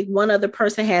 and I think one other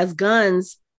person has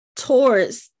guns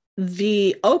towards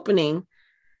the opening.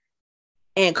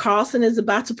 And Carlson is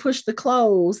about to push the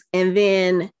close, and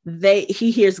then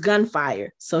he hears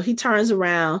gunfire. So he turns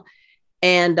around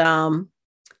and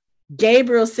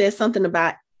Gabriel says something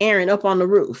about Aaron up on the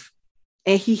roof,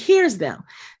 and he hears them.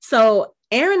 So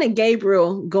Aaron and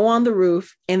Gabriel go on the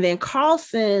roof, and then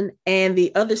Carlson and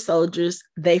the other soldiers,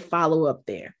 they follow up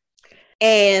there.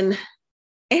 And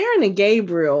Aaron and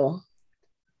Gabriel,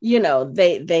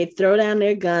 they throw down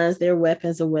their guns, their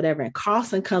weapons or whatever. And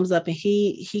Carlson comes up and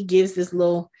he gives his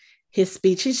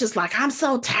speech. He's just like, I'm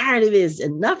so tired of this.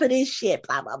 Enough of this shit,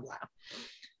 blah, blah, blah.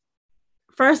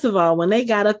 First of all, when they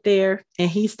got up there and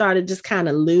he started just kind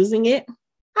of losing it,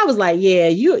 I was like, yeah,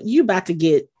 you about to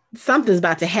get, something's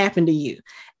about to happen to you.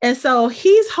 And so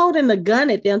he's holding the gun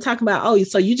at them, talking about, oh,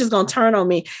 so you just going to turn on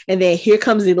me. And then here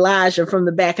comes Elijah from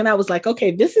the back. And I was like,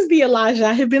 okay, this is the Elijah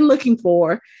I have been looking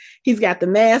for. He's got the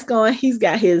mask on. He's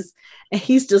got and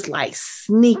he's just like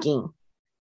sneaking.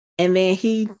 And then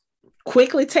he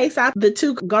quickly takes out the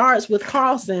two guards with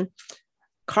Carlson.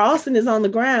 Carlson is on the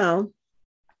ground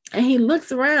and he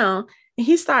looks around and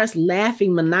he starts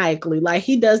laughing maniacally. Like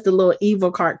he does the little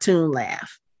evil cartoon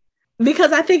laugh.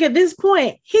 Because I think at this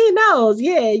point, he knows,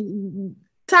 yeah,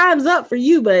 time's up for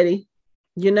you, buddy.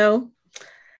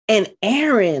 And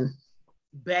Aaron.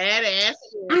 Badass.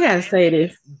 I gotta say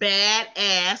this.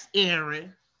 Badass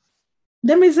Aaron.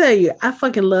 Let me tell you, I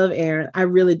fucking love Aaron. I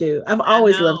really do. I've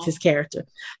always loved his character.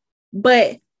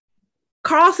 But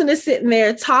Carlson is sitting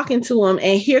there talking to him,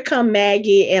 and here come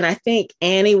Maggie, and I think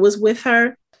Annie was with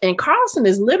her. And Carlson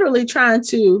is literally trying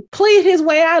to plead his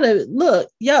way out of it. Look,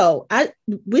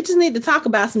 we just need to talk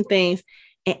about some things.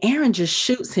 And Aaron just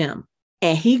shoots him.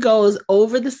 And he goes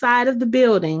over the side of the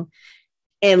building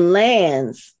and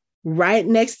lands right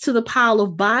next to the pile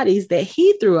of bodies that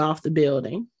he threw off the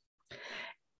building.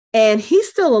 And he's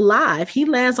still alive. He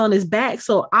lands on his back.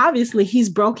 So obviously he's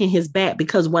broken his back,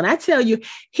 because when I tell you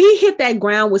he hit that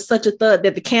ground with such a thud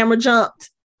that the camera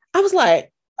jumped, I was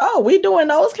like, oh, we doing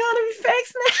those kind of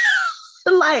effects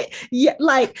now?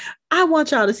 like I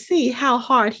want y'all to see how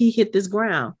hard he hit this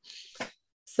ground.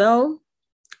 So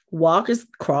walkers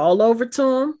crawl over to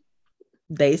him.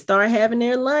 They start having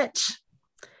their lunch.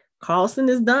 Carlson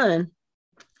is done.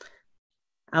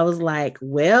 I was like,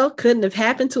 well, couldn't have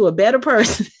happened to a better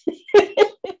person.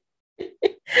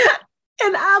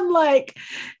 And I'm like,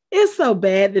 it's so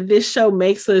bad that this show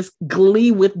makes us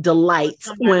glee with delight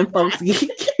when folks get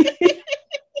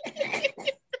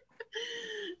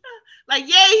like,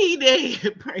 yay, he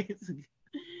dead. Praise.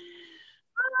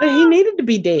 But he needed to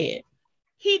be dead.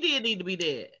 He did need to be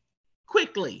dead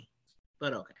quickly,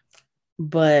 but okay.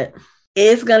 But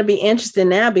it's going to be interesting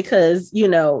now because,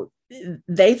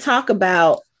 they talk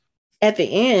about at the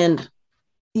end,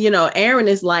 Aaron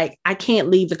is like, I can't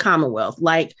leave the Commonwealth.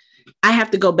 Like, I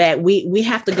have to go back. We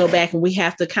have to go back and we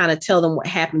have to kind of tell them what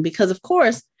happened. Because, of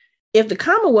course, if the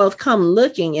Commonwealth come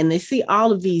looking and they see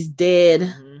all of these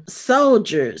dead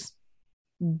soldiers,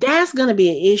 that's going to be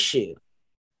an issue.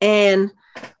 And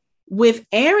with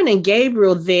Aaron and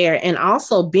Gabriel there and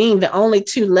also being the only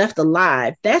two left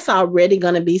alive, that's already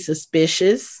going to be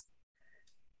suspicious.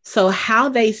 So how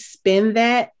they spin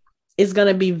that is going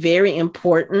to be very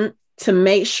important to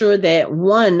make sure that,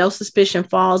 one, no suspicion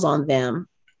falls on them.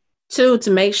 Two,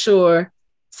 to make sure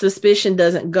suspicion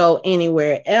doesn't go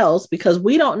anywhere else, because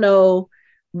we don't know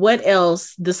what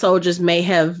else the soldiers may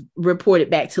have reported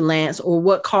back to Lance, or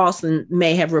what Carlson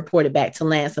may have reported back to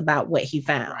Lance about what he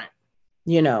found,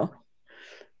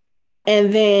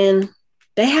 And then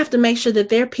they have to make sure that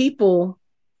their people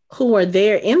who are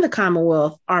there in the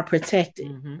Commonwealth are protected.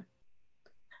 Mm-hmm.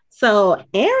 So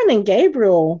Aaron and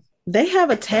Gabriel, they have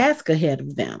a task ahead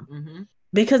of them,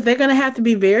 because they're going to have to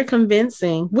be very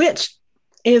convincing, which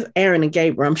is Aaron and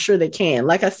Gabriel. I'm sure they can.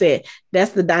 Like I said,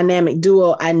 that's the dynamic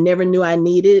duo I never knew I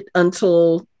needed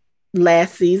until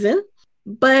last season.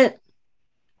 But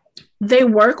they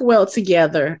work well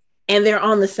together and they're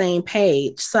on the same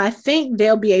page. So I think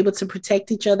they'll be able to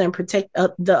protect each other and protect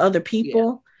the other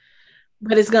people. Yeah.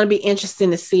 But it's going to be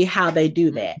interesting to see how they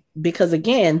do that. Because,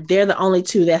 again, they're the only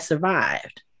two that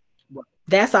survived.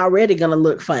 That's already going to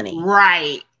look funny.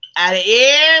 Right. Out of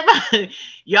everybody,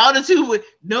 y'all the two with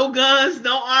no guns,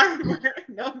 no armor,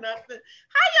 no nothing.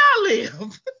 How y'all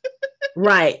live?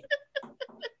 Right.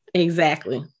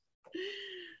 Exactly.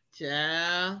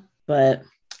 Yeah. But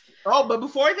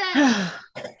before that,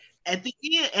 at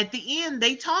the end,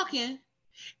 they talking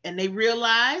and they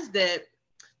realize that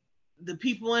the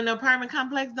people in the apartment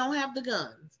complex don't have the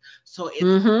guns. So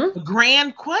the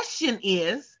grand question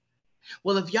is,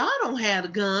 well, if y'all don't have the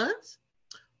guns,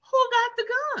 who got the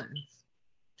guns?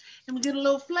 And we get a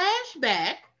little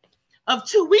flashback of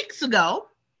 2 weeks ago,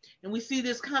 and we see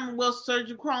this Commonwealth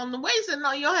soldier crawling away. Said,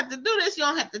 "No, you don't have to do this. You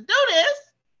don't have to do this."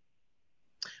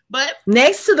 But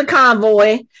next to the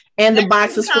convoy and the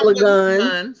boxes full of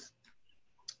guns.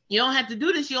 You don't have to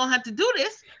do this. You don't have to do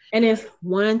this. And it's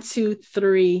 1, 2,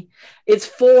 3. It's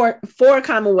four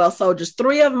Commonwealth soldiers.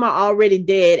 3 of them are already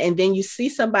dead. And then you see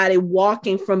somebody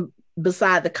walking from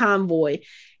beside the convoy.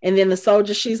 And then the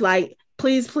soldier, she's like,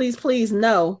 please, please, please,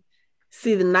 no.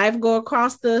 See the knife go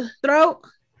across the throat.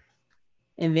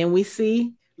 And then we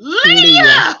see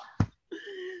Leah.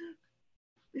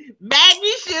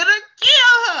 Maggie should have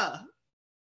killed her.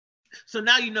 So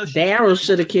now you know Daryl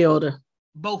should have killed her.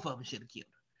 Both of them should have killed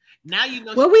her. Now you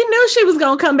know. Well, we knew she was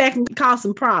going to come back and cause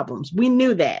some problems. We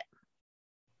knew that.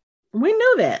 We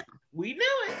knew it. We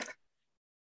knew it.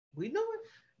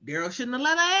 Daryl shouldn't have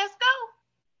let her ass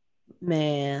go.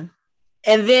 Man.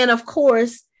 And then, of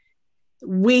course,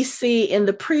 we see in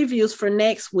the previews for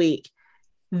next week,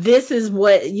 this is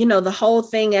what, the whole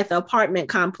thing at the apartment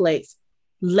complex.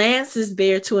 Lance is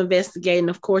there to investigate.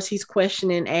 And of course, he's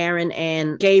questioning Aaron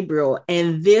and Gabriel.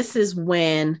 And this is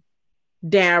when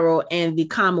Daryl and the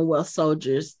Commonwealth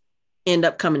soldiers end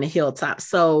up coming to Hilltop.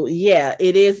 So yeah,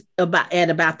 it is about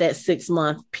that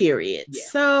 6-month period. Yeah.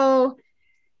 So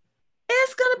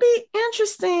it's going to be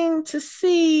interesting to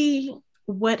see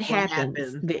what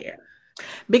happens there.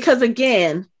 Because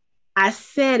again, I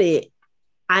said it,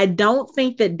 I don't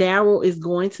think that Daryl is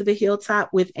going to the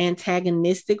Hilltop with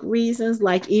antagonistic reasons.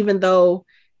 Like, even though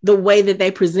the way that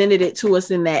they presented it to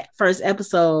us in that first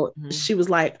episode, she was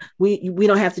like, we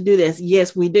don't have to do this.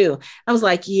 Yes, we do. I was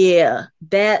like, yeah,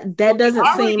 that doesn't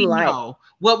seem like.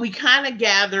 What we kind of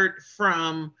gathered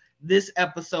from this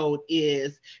episode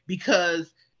is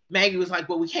because Maggie was like,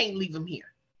 well, we can't leave them here.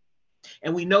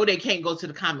 And we know they can't go to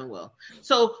the Commonwealth.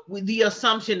 So the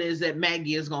assumption is that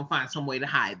Maggie is going to find some way to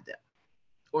hide them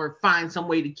or find some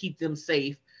way to keep them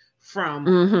safe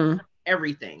from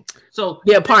everything. So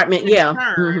the apartment,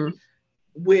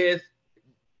 with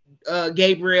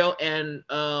Gabriel and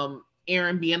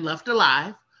Aaron being left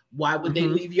alive. Why would they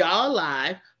leave y'all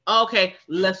alive? Okay,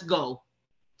 let's go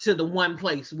to the one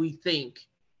place we think,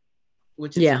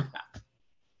 which is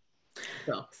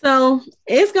So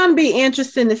it's going to be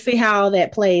interesting to see how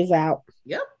that plays out.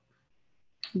 Yep.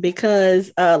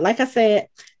 Because like I said,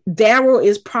 Daryl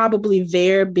is probably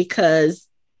there because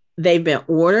they've been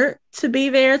ordered to be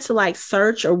there to like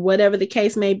search or whatever the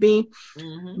case may be.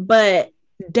 But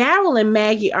Daryl and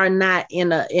Maggie are not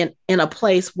in a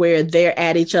place where they're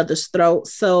at each other's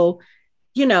throats. So,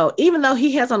 even though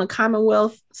he has on a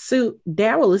Commonwealth suit,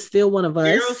 Daryl is still one of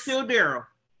us. Daryl's still Daryl.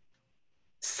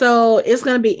 So it's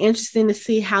going to be interesting to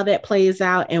see how that plays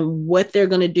out and what they're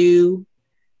going to do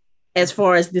as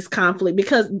far as this conflict,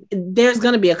 because there's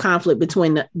going to be a conflict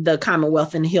between the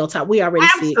Commonwealth and the Hilltop. We already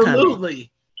see it coming.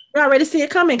 We already see it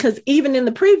coming, because even in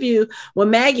the preview, when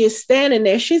Maggie is standing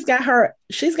there, she's got her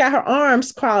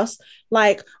arms crossed,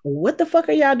 like, what the fuck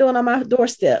are y'all doing on my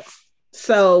doorstep?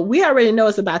 So we already know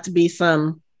it's about to be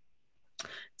some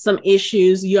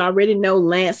issues. You already know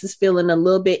Lance is feeling a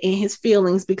little bit in his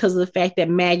feelings because of the fact that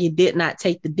Maggie did not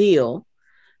take the deal.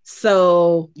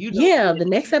 So the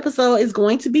next episode is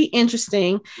going to be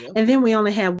interesting. Yep. And then we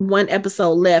only have 1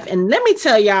 episode left. And let me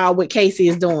tell y'all what Casey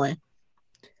is doing.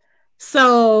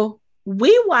 So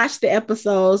we watch the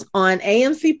episodes on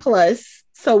AMC Plus.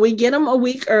 So we get them a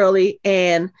week early,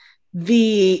 and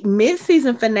the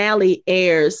mid-season finale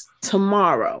airs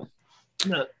tomorrow.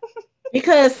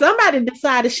 Because somebody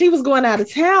decided she was going out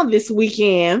of town this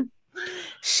weekend.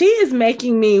 She is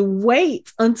making me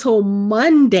wait until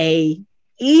Monday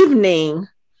evening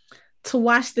to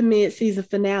watch the mid-season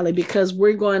finale, because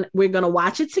we're going to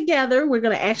watch it together. We're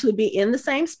going to actually be in the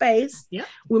same space. Yep.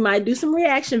 We might do some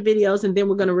reaction videos, and then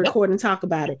we're going to record and talk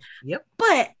about it. Yep.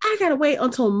 But I got to wait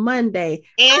until Monday.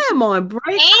 I'm on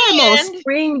break. I'm on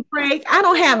spring break. I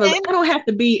don't have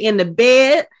to be in the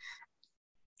bed,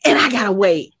 and I got to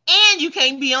wait. And you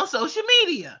can't be on social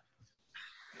media.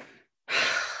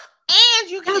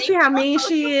 And you can't see how mean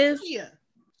she is. Media.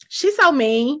 She's so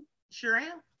mean. Sure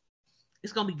am.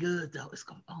 It's gonna be good though. It's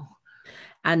gonna. Oh,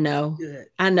 I know. Good.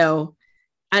 I know.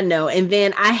 And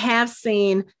then I have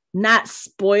seen, not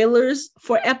spoilers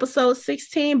for episode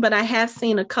 16, but I have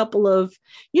seen a couple of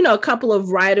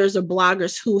writers or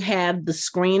bloggers who have the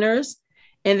screeners,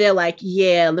 and they're like,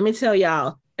 "Yeah, let me tell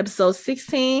y'all, episode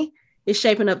 16 is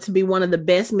shaping up to be one of the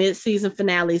best mid-season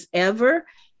finales ever."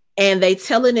 And they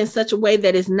tell it in such a way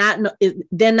that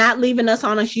they're not leaving us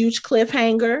on a huge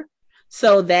cliffhanger.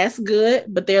 So that's good.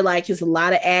 But they're like, it's a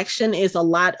lot of action. It's a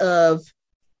lot of,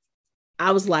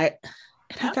 I was like,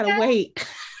 I gotta wait.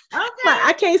 Okay. Like,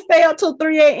 I can't stay up till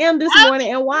 3 a.m. this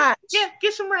morning and watch. Yeah,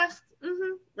 get some rest.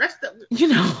 Rest up.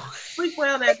 Sleep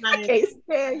well that night. I can't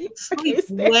stand you. Sleep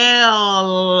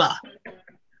well.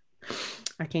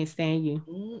 I can't stand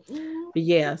you. But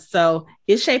yeah, so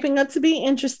it's shaping up to be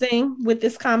interesting with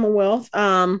this Commonwealth.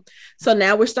 So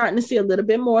now we're starting to see a little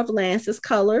bit more of Lance's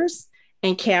colors,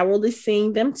 and Carol is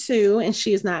seeing them too, and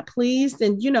she is not pleased.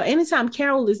 And anytime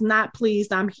Carol is not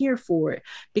pleased, I'm here for it,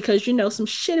 because some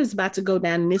shit is about to go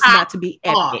down, and it's about to be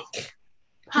epic.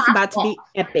 It's about to be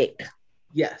epic.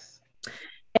 Yes.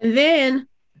 And then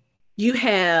you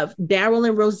have Daryl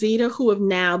and Rosita, who have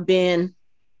now been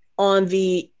on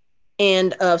the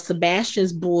end of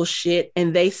Sebastian's bullshit,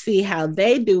 and they see how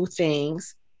they do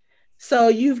things. So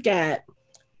you've got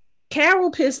Carol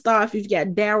pissed off, you've got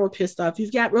Daryl pissed off,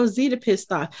 you've got Rosita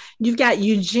pissed off, you've got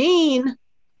Eugene,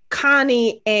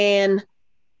 Connie, and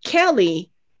Kelly.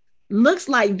 Looks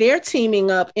like they're teaming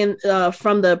up in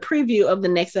from the preview of the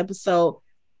next episode.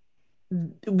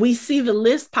 We see the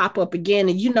list pop up again,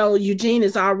 and Eugene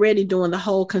is already doing the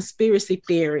whole conspiracy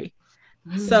theory.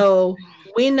 So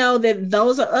we know that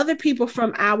those are other people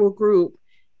from our group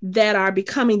that are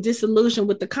becoming disillusioned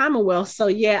with the Commonwealth. So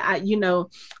yeah,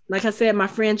 like I said, my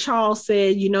friend Charles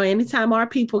said, anytime our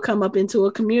people come up into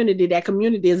a community, that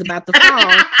community is about to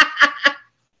fall.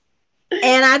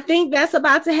 And I think that's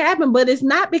about to happen, but it's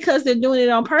not because they're doing it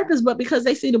on purpose, but because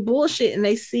they see the bullshit and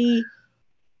they see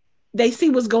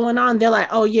what's going on. They're like,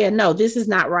 oh yeah, no, this is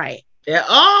not right.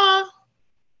 Yeah.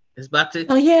 It's about to.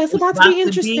 Oh yeah, it's about to be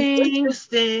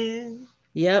interesting.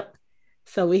 Yep.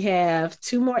 So we have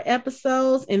 2 more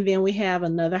episodes, and then we have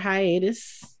another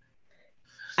hiatus.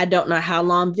 I don't know how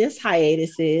long this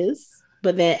hiatus is,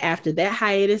 but then after that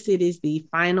hiatus, it is the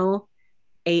final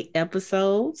 8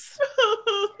 episodes.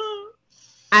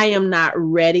 I am not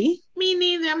ready. Me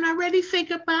neither. I'm not ready to say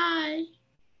goodbye.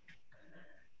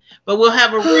 But we'll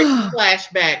have a Rick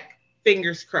flashback,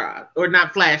 fingers crossed. Or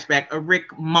not flashback, a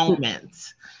Rick moment.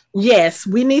 Yes,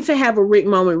 we need to have a Rick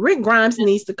moment. Rick Grimes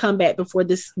needs to come back before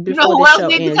this show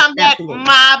ends. To come back? Absolutely.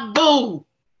 My boo.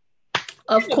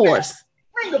 Of course.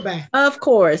 Bring her back. Of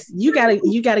course. You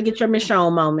gotta get your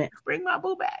Michonne moment. Bring my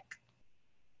boo back.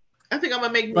 I think I'm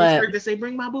gonna make new shirt to say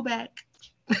bring my boo back.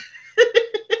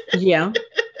 Yeah.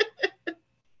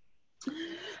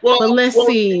 Well, but let's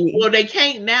see. Well, they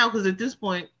can't now because at this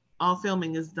point all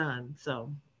filming is done.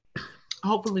 So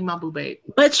hopefully my boo babe.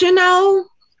 But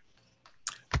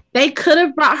they could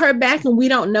have brought her back and we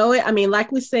don't know it. I mean,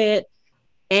 like we said,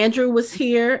 Andrew was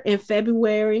here in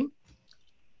February.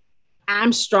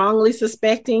 I'm strongly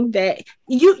suspecting that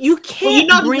you can't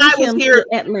bring him to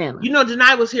Atlanta.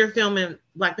 Denai was here filming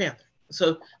Black Panther.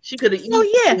 So she could have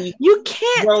you can't you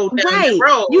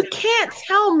can't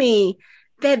tell me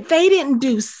that they didn't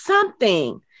do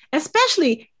something,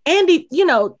 especially Andy.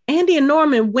 Andy and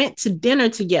Norman went to dinner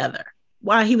together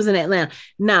while he was in Atlanta.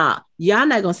 Nah, y'all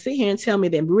not gonna sit here and tell me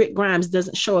that Rick Grimes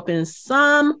doesn't show up in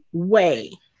some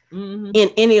way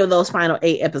in any of those final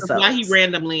 8 episodes. Why he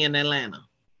randomly in Atlanta?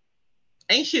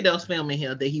 Ain't shit else filming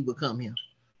here that he would come here.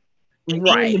 And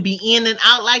right? To be in and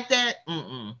out like that.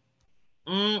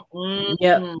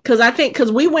 Yeah,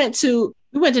 because we went to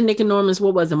Nick and Norman's.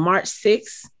 What was it, March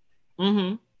 6th?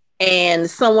 And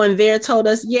someone there told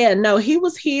us, yeah, no, he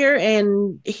was here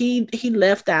and he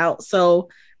left out. So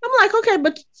I'm like, okay,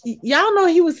 but y'all know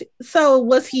he was. So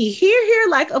was he here?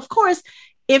 Like, of course,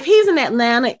 if he's in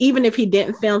Atlanta, even if he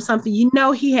didn't film something,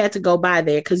 he had to go by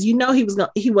there because he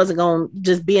wasn't going to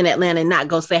just be in Atlanta and not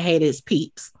go say hey to his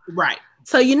peeps. Right.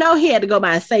 So he had to go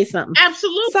by and say something.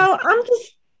 Absolutely. So I'm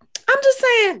just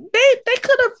saying they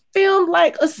could have filmed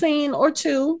like a scene or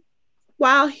 2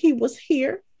 while he was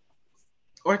here.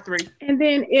 Or 3. And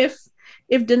then if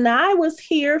Denai was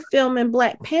here filming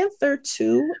Black Panther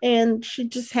 2 and she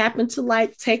just happened to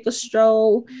like take a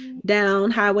stroll down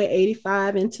Highway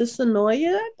 85 into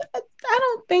Sonoya, I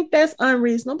don't think that's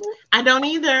unreasonable. I don't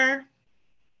either.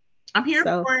 I'm here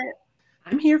for it.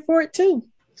 I'm here for it too.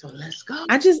 So let's go.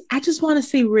 I just want to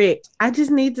see Rick. I just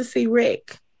need to see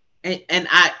Rick. And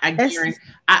I guarantee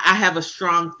I have a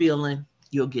strong feeling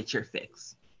you'll get your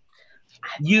fix.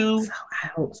 I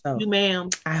hope so. You, ma'am.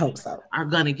 I hope so. Are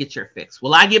gonna get your fix.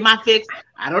 Will I get my fix?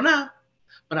 I don't know,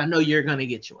 but I know you're gonna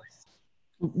get yours.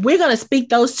 We're gonna speak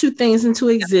those 2 things into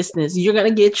existence. You're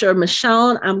gonna get your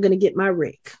Michonne. I'm gonna get my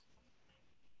Rick.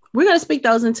 We're gonna speak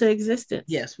those into existence.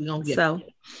 Yes, we're gonna get. So,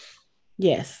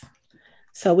 yes.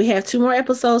 So we have 2 more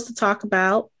episodes to talk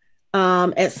about.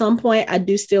 At some point, I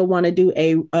do still want to do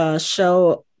a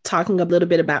show talking a little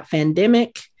bit about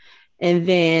Fandemic. And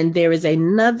then there is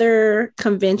another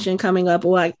convention coming up.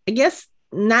 Well, I guess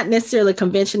not necessarily a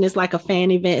convention. It's like a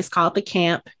fan event. It's called The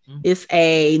Camp. It's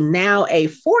now a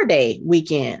 4-day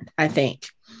weekend, I think.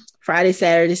 Friday,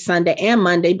 Saturday, Sunday, and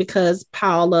Monday, because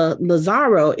Paula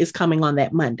Lazaro is coming on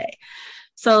that Monday.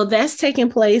 So that's taking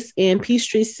place in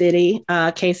Peachtree City.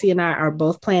 Casey and I are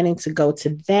both planning to go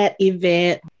to that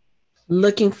event.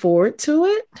 Looking forward to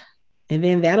it. And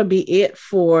then that'll be it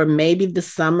for maybe the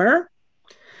summer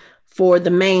for the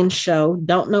main show.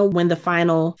 Don't know when the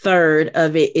final third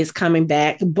of it is coming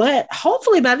back, but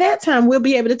hopefully by that time we'll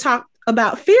be able to talk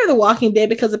about Fear the Walking Dead,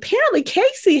 because apparently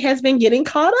Casey has been getting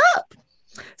caught up.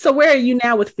 So where are you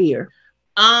now with Fear?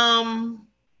 What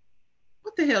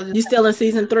the hell? You still in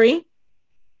season 3?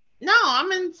 No,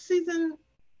 I'm in season.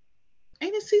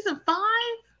 Ain't it season 5?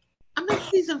 I'm in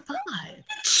season 5.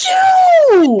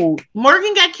 Shoot!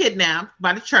 Morgan got kidnapped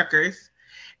by the truckers,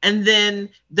 and then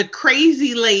the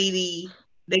crazy lady,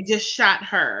 they just shot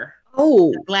her.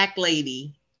 Oh, the black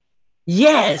lady.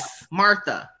 Yes,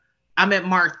 Martha. I'm at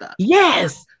Martha.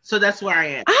 Yes. So that's where I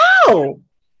am. Oh,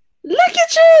 look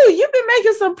at you! You've been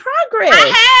making some progress.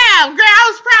 I have, girl.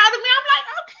 I was proud of me. I'm like,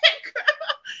 okay, girl.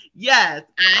 Yes,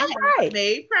 I have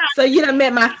made progress. So you done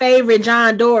met my favorite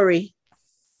John Dory.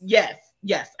 Yes,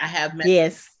 I have met.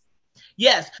 Yes.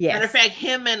 Matter of fact,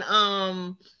 him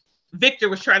and Victor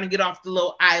was trying to get off the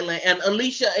little island, and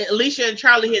Alicia and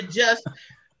Charlie had just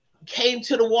came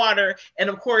to the water, and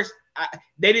of course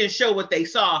they didn't show what they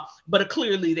saw, but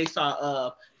clearly they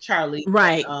saw Charlie.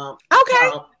 Right.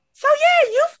 Okay. So yeah,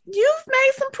 you've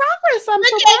made some progress. I'm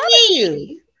so proud of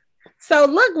you. So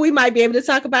look, we might be able to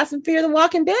talk about some Fear the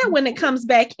Walking Dead when it comes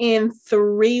back in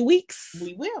 3 weeks.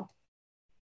 We will.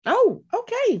 Oh,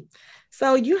 okay.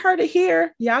 So you heard it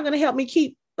here. Y'all gonna help me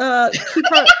keep her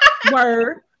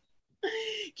word.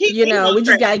 We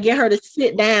just gotta get her to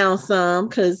sit down some,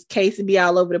 because Casey be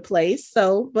all over the place.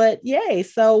 So, but yay.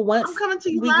 So once I'm coming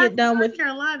to you we live get done with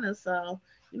Carolina, so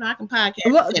I can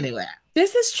podcast anywhere.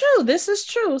 This is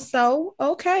true. So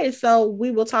okay, so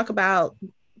we will talk about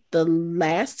the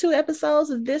last 2 episodes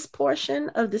of this portion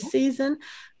of the season.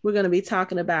 We're going to be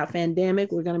talking about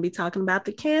Fandemic. We're going to be talking about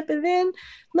the camp. And then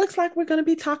looks like we're going to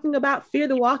be talking about Fear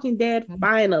the Walking Dead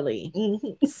finally.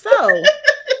 So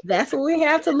that's what we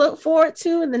have to look forward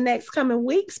to in the next coming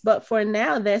weeks. But for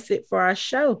now, that's it for our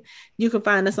show. You can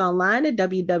find us online at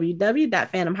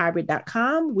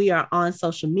www.fandomhybrid.com. We are on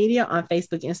social media on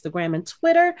Facebook, Instagram, and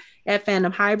Twitter at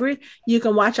Fandom Hybrid. You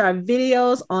can watch our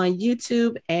videos on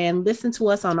YouTube and listen to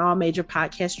us on all major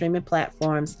podcast streaming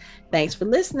platforms. Thanks for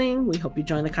listening. We hope you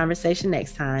join the conversation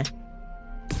next time.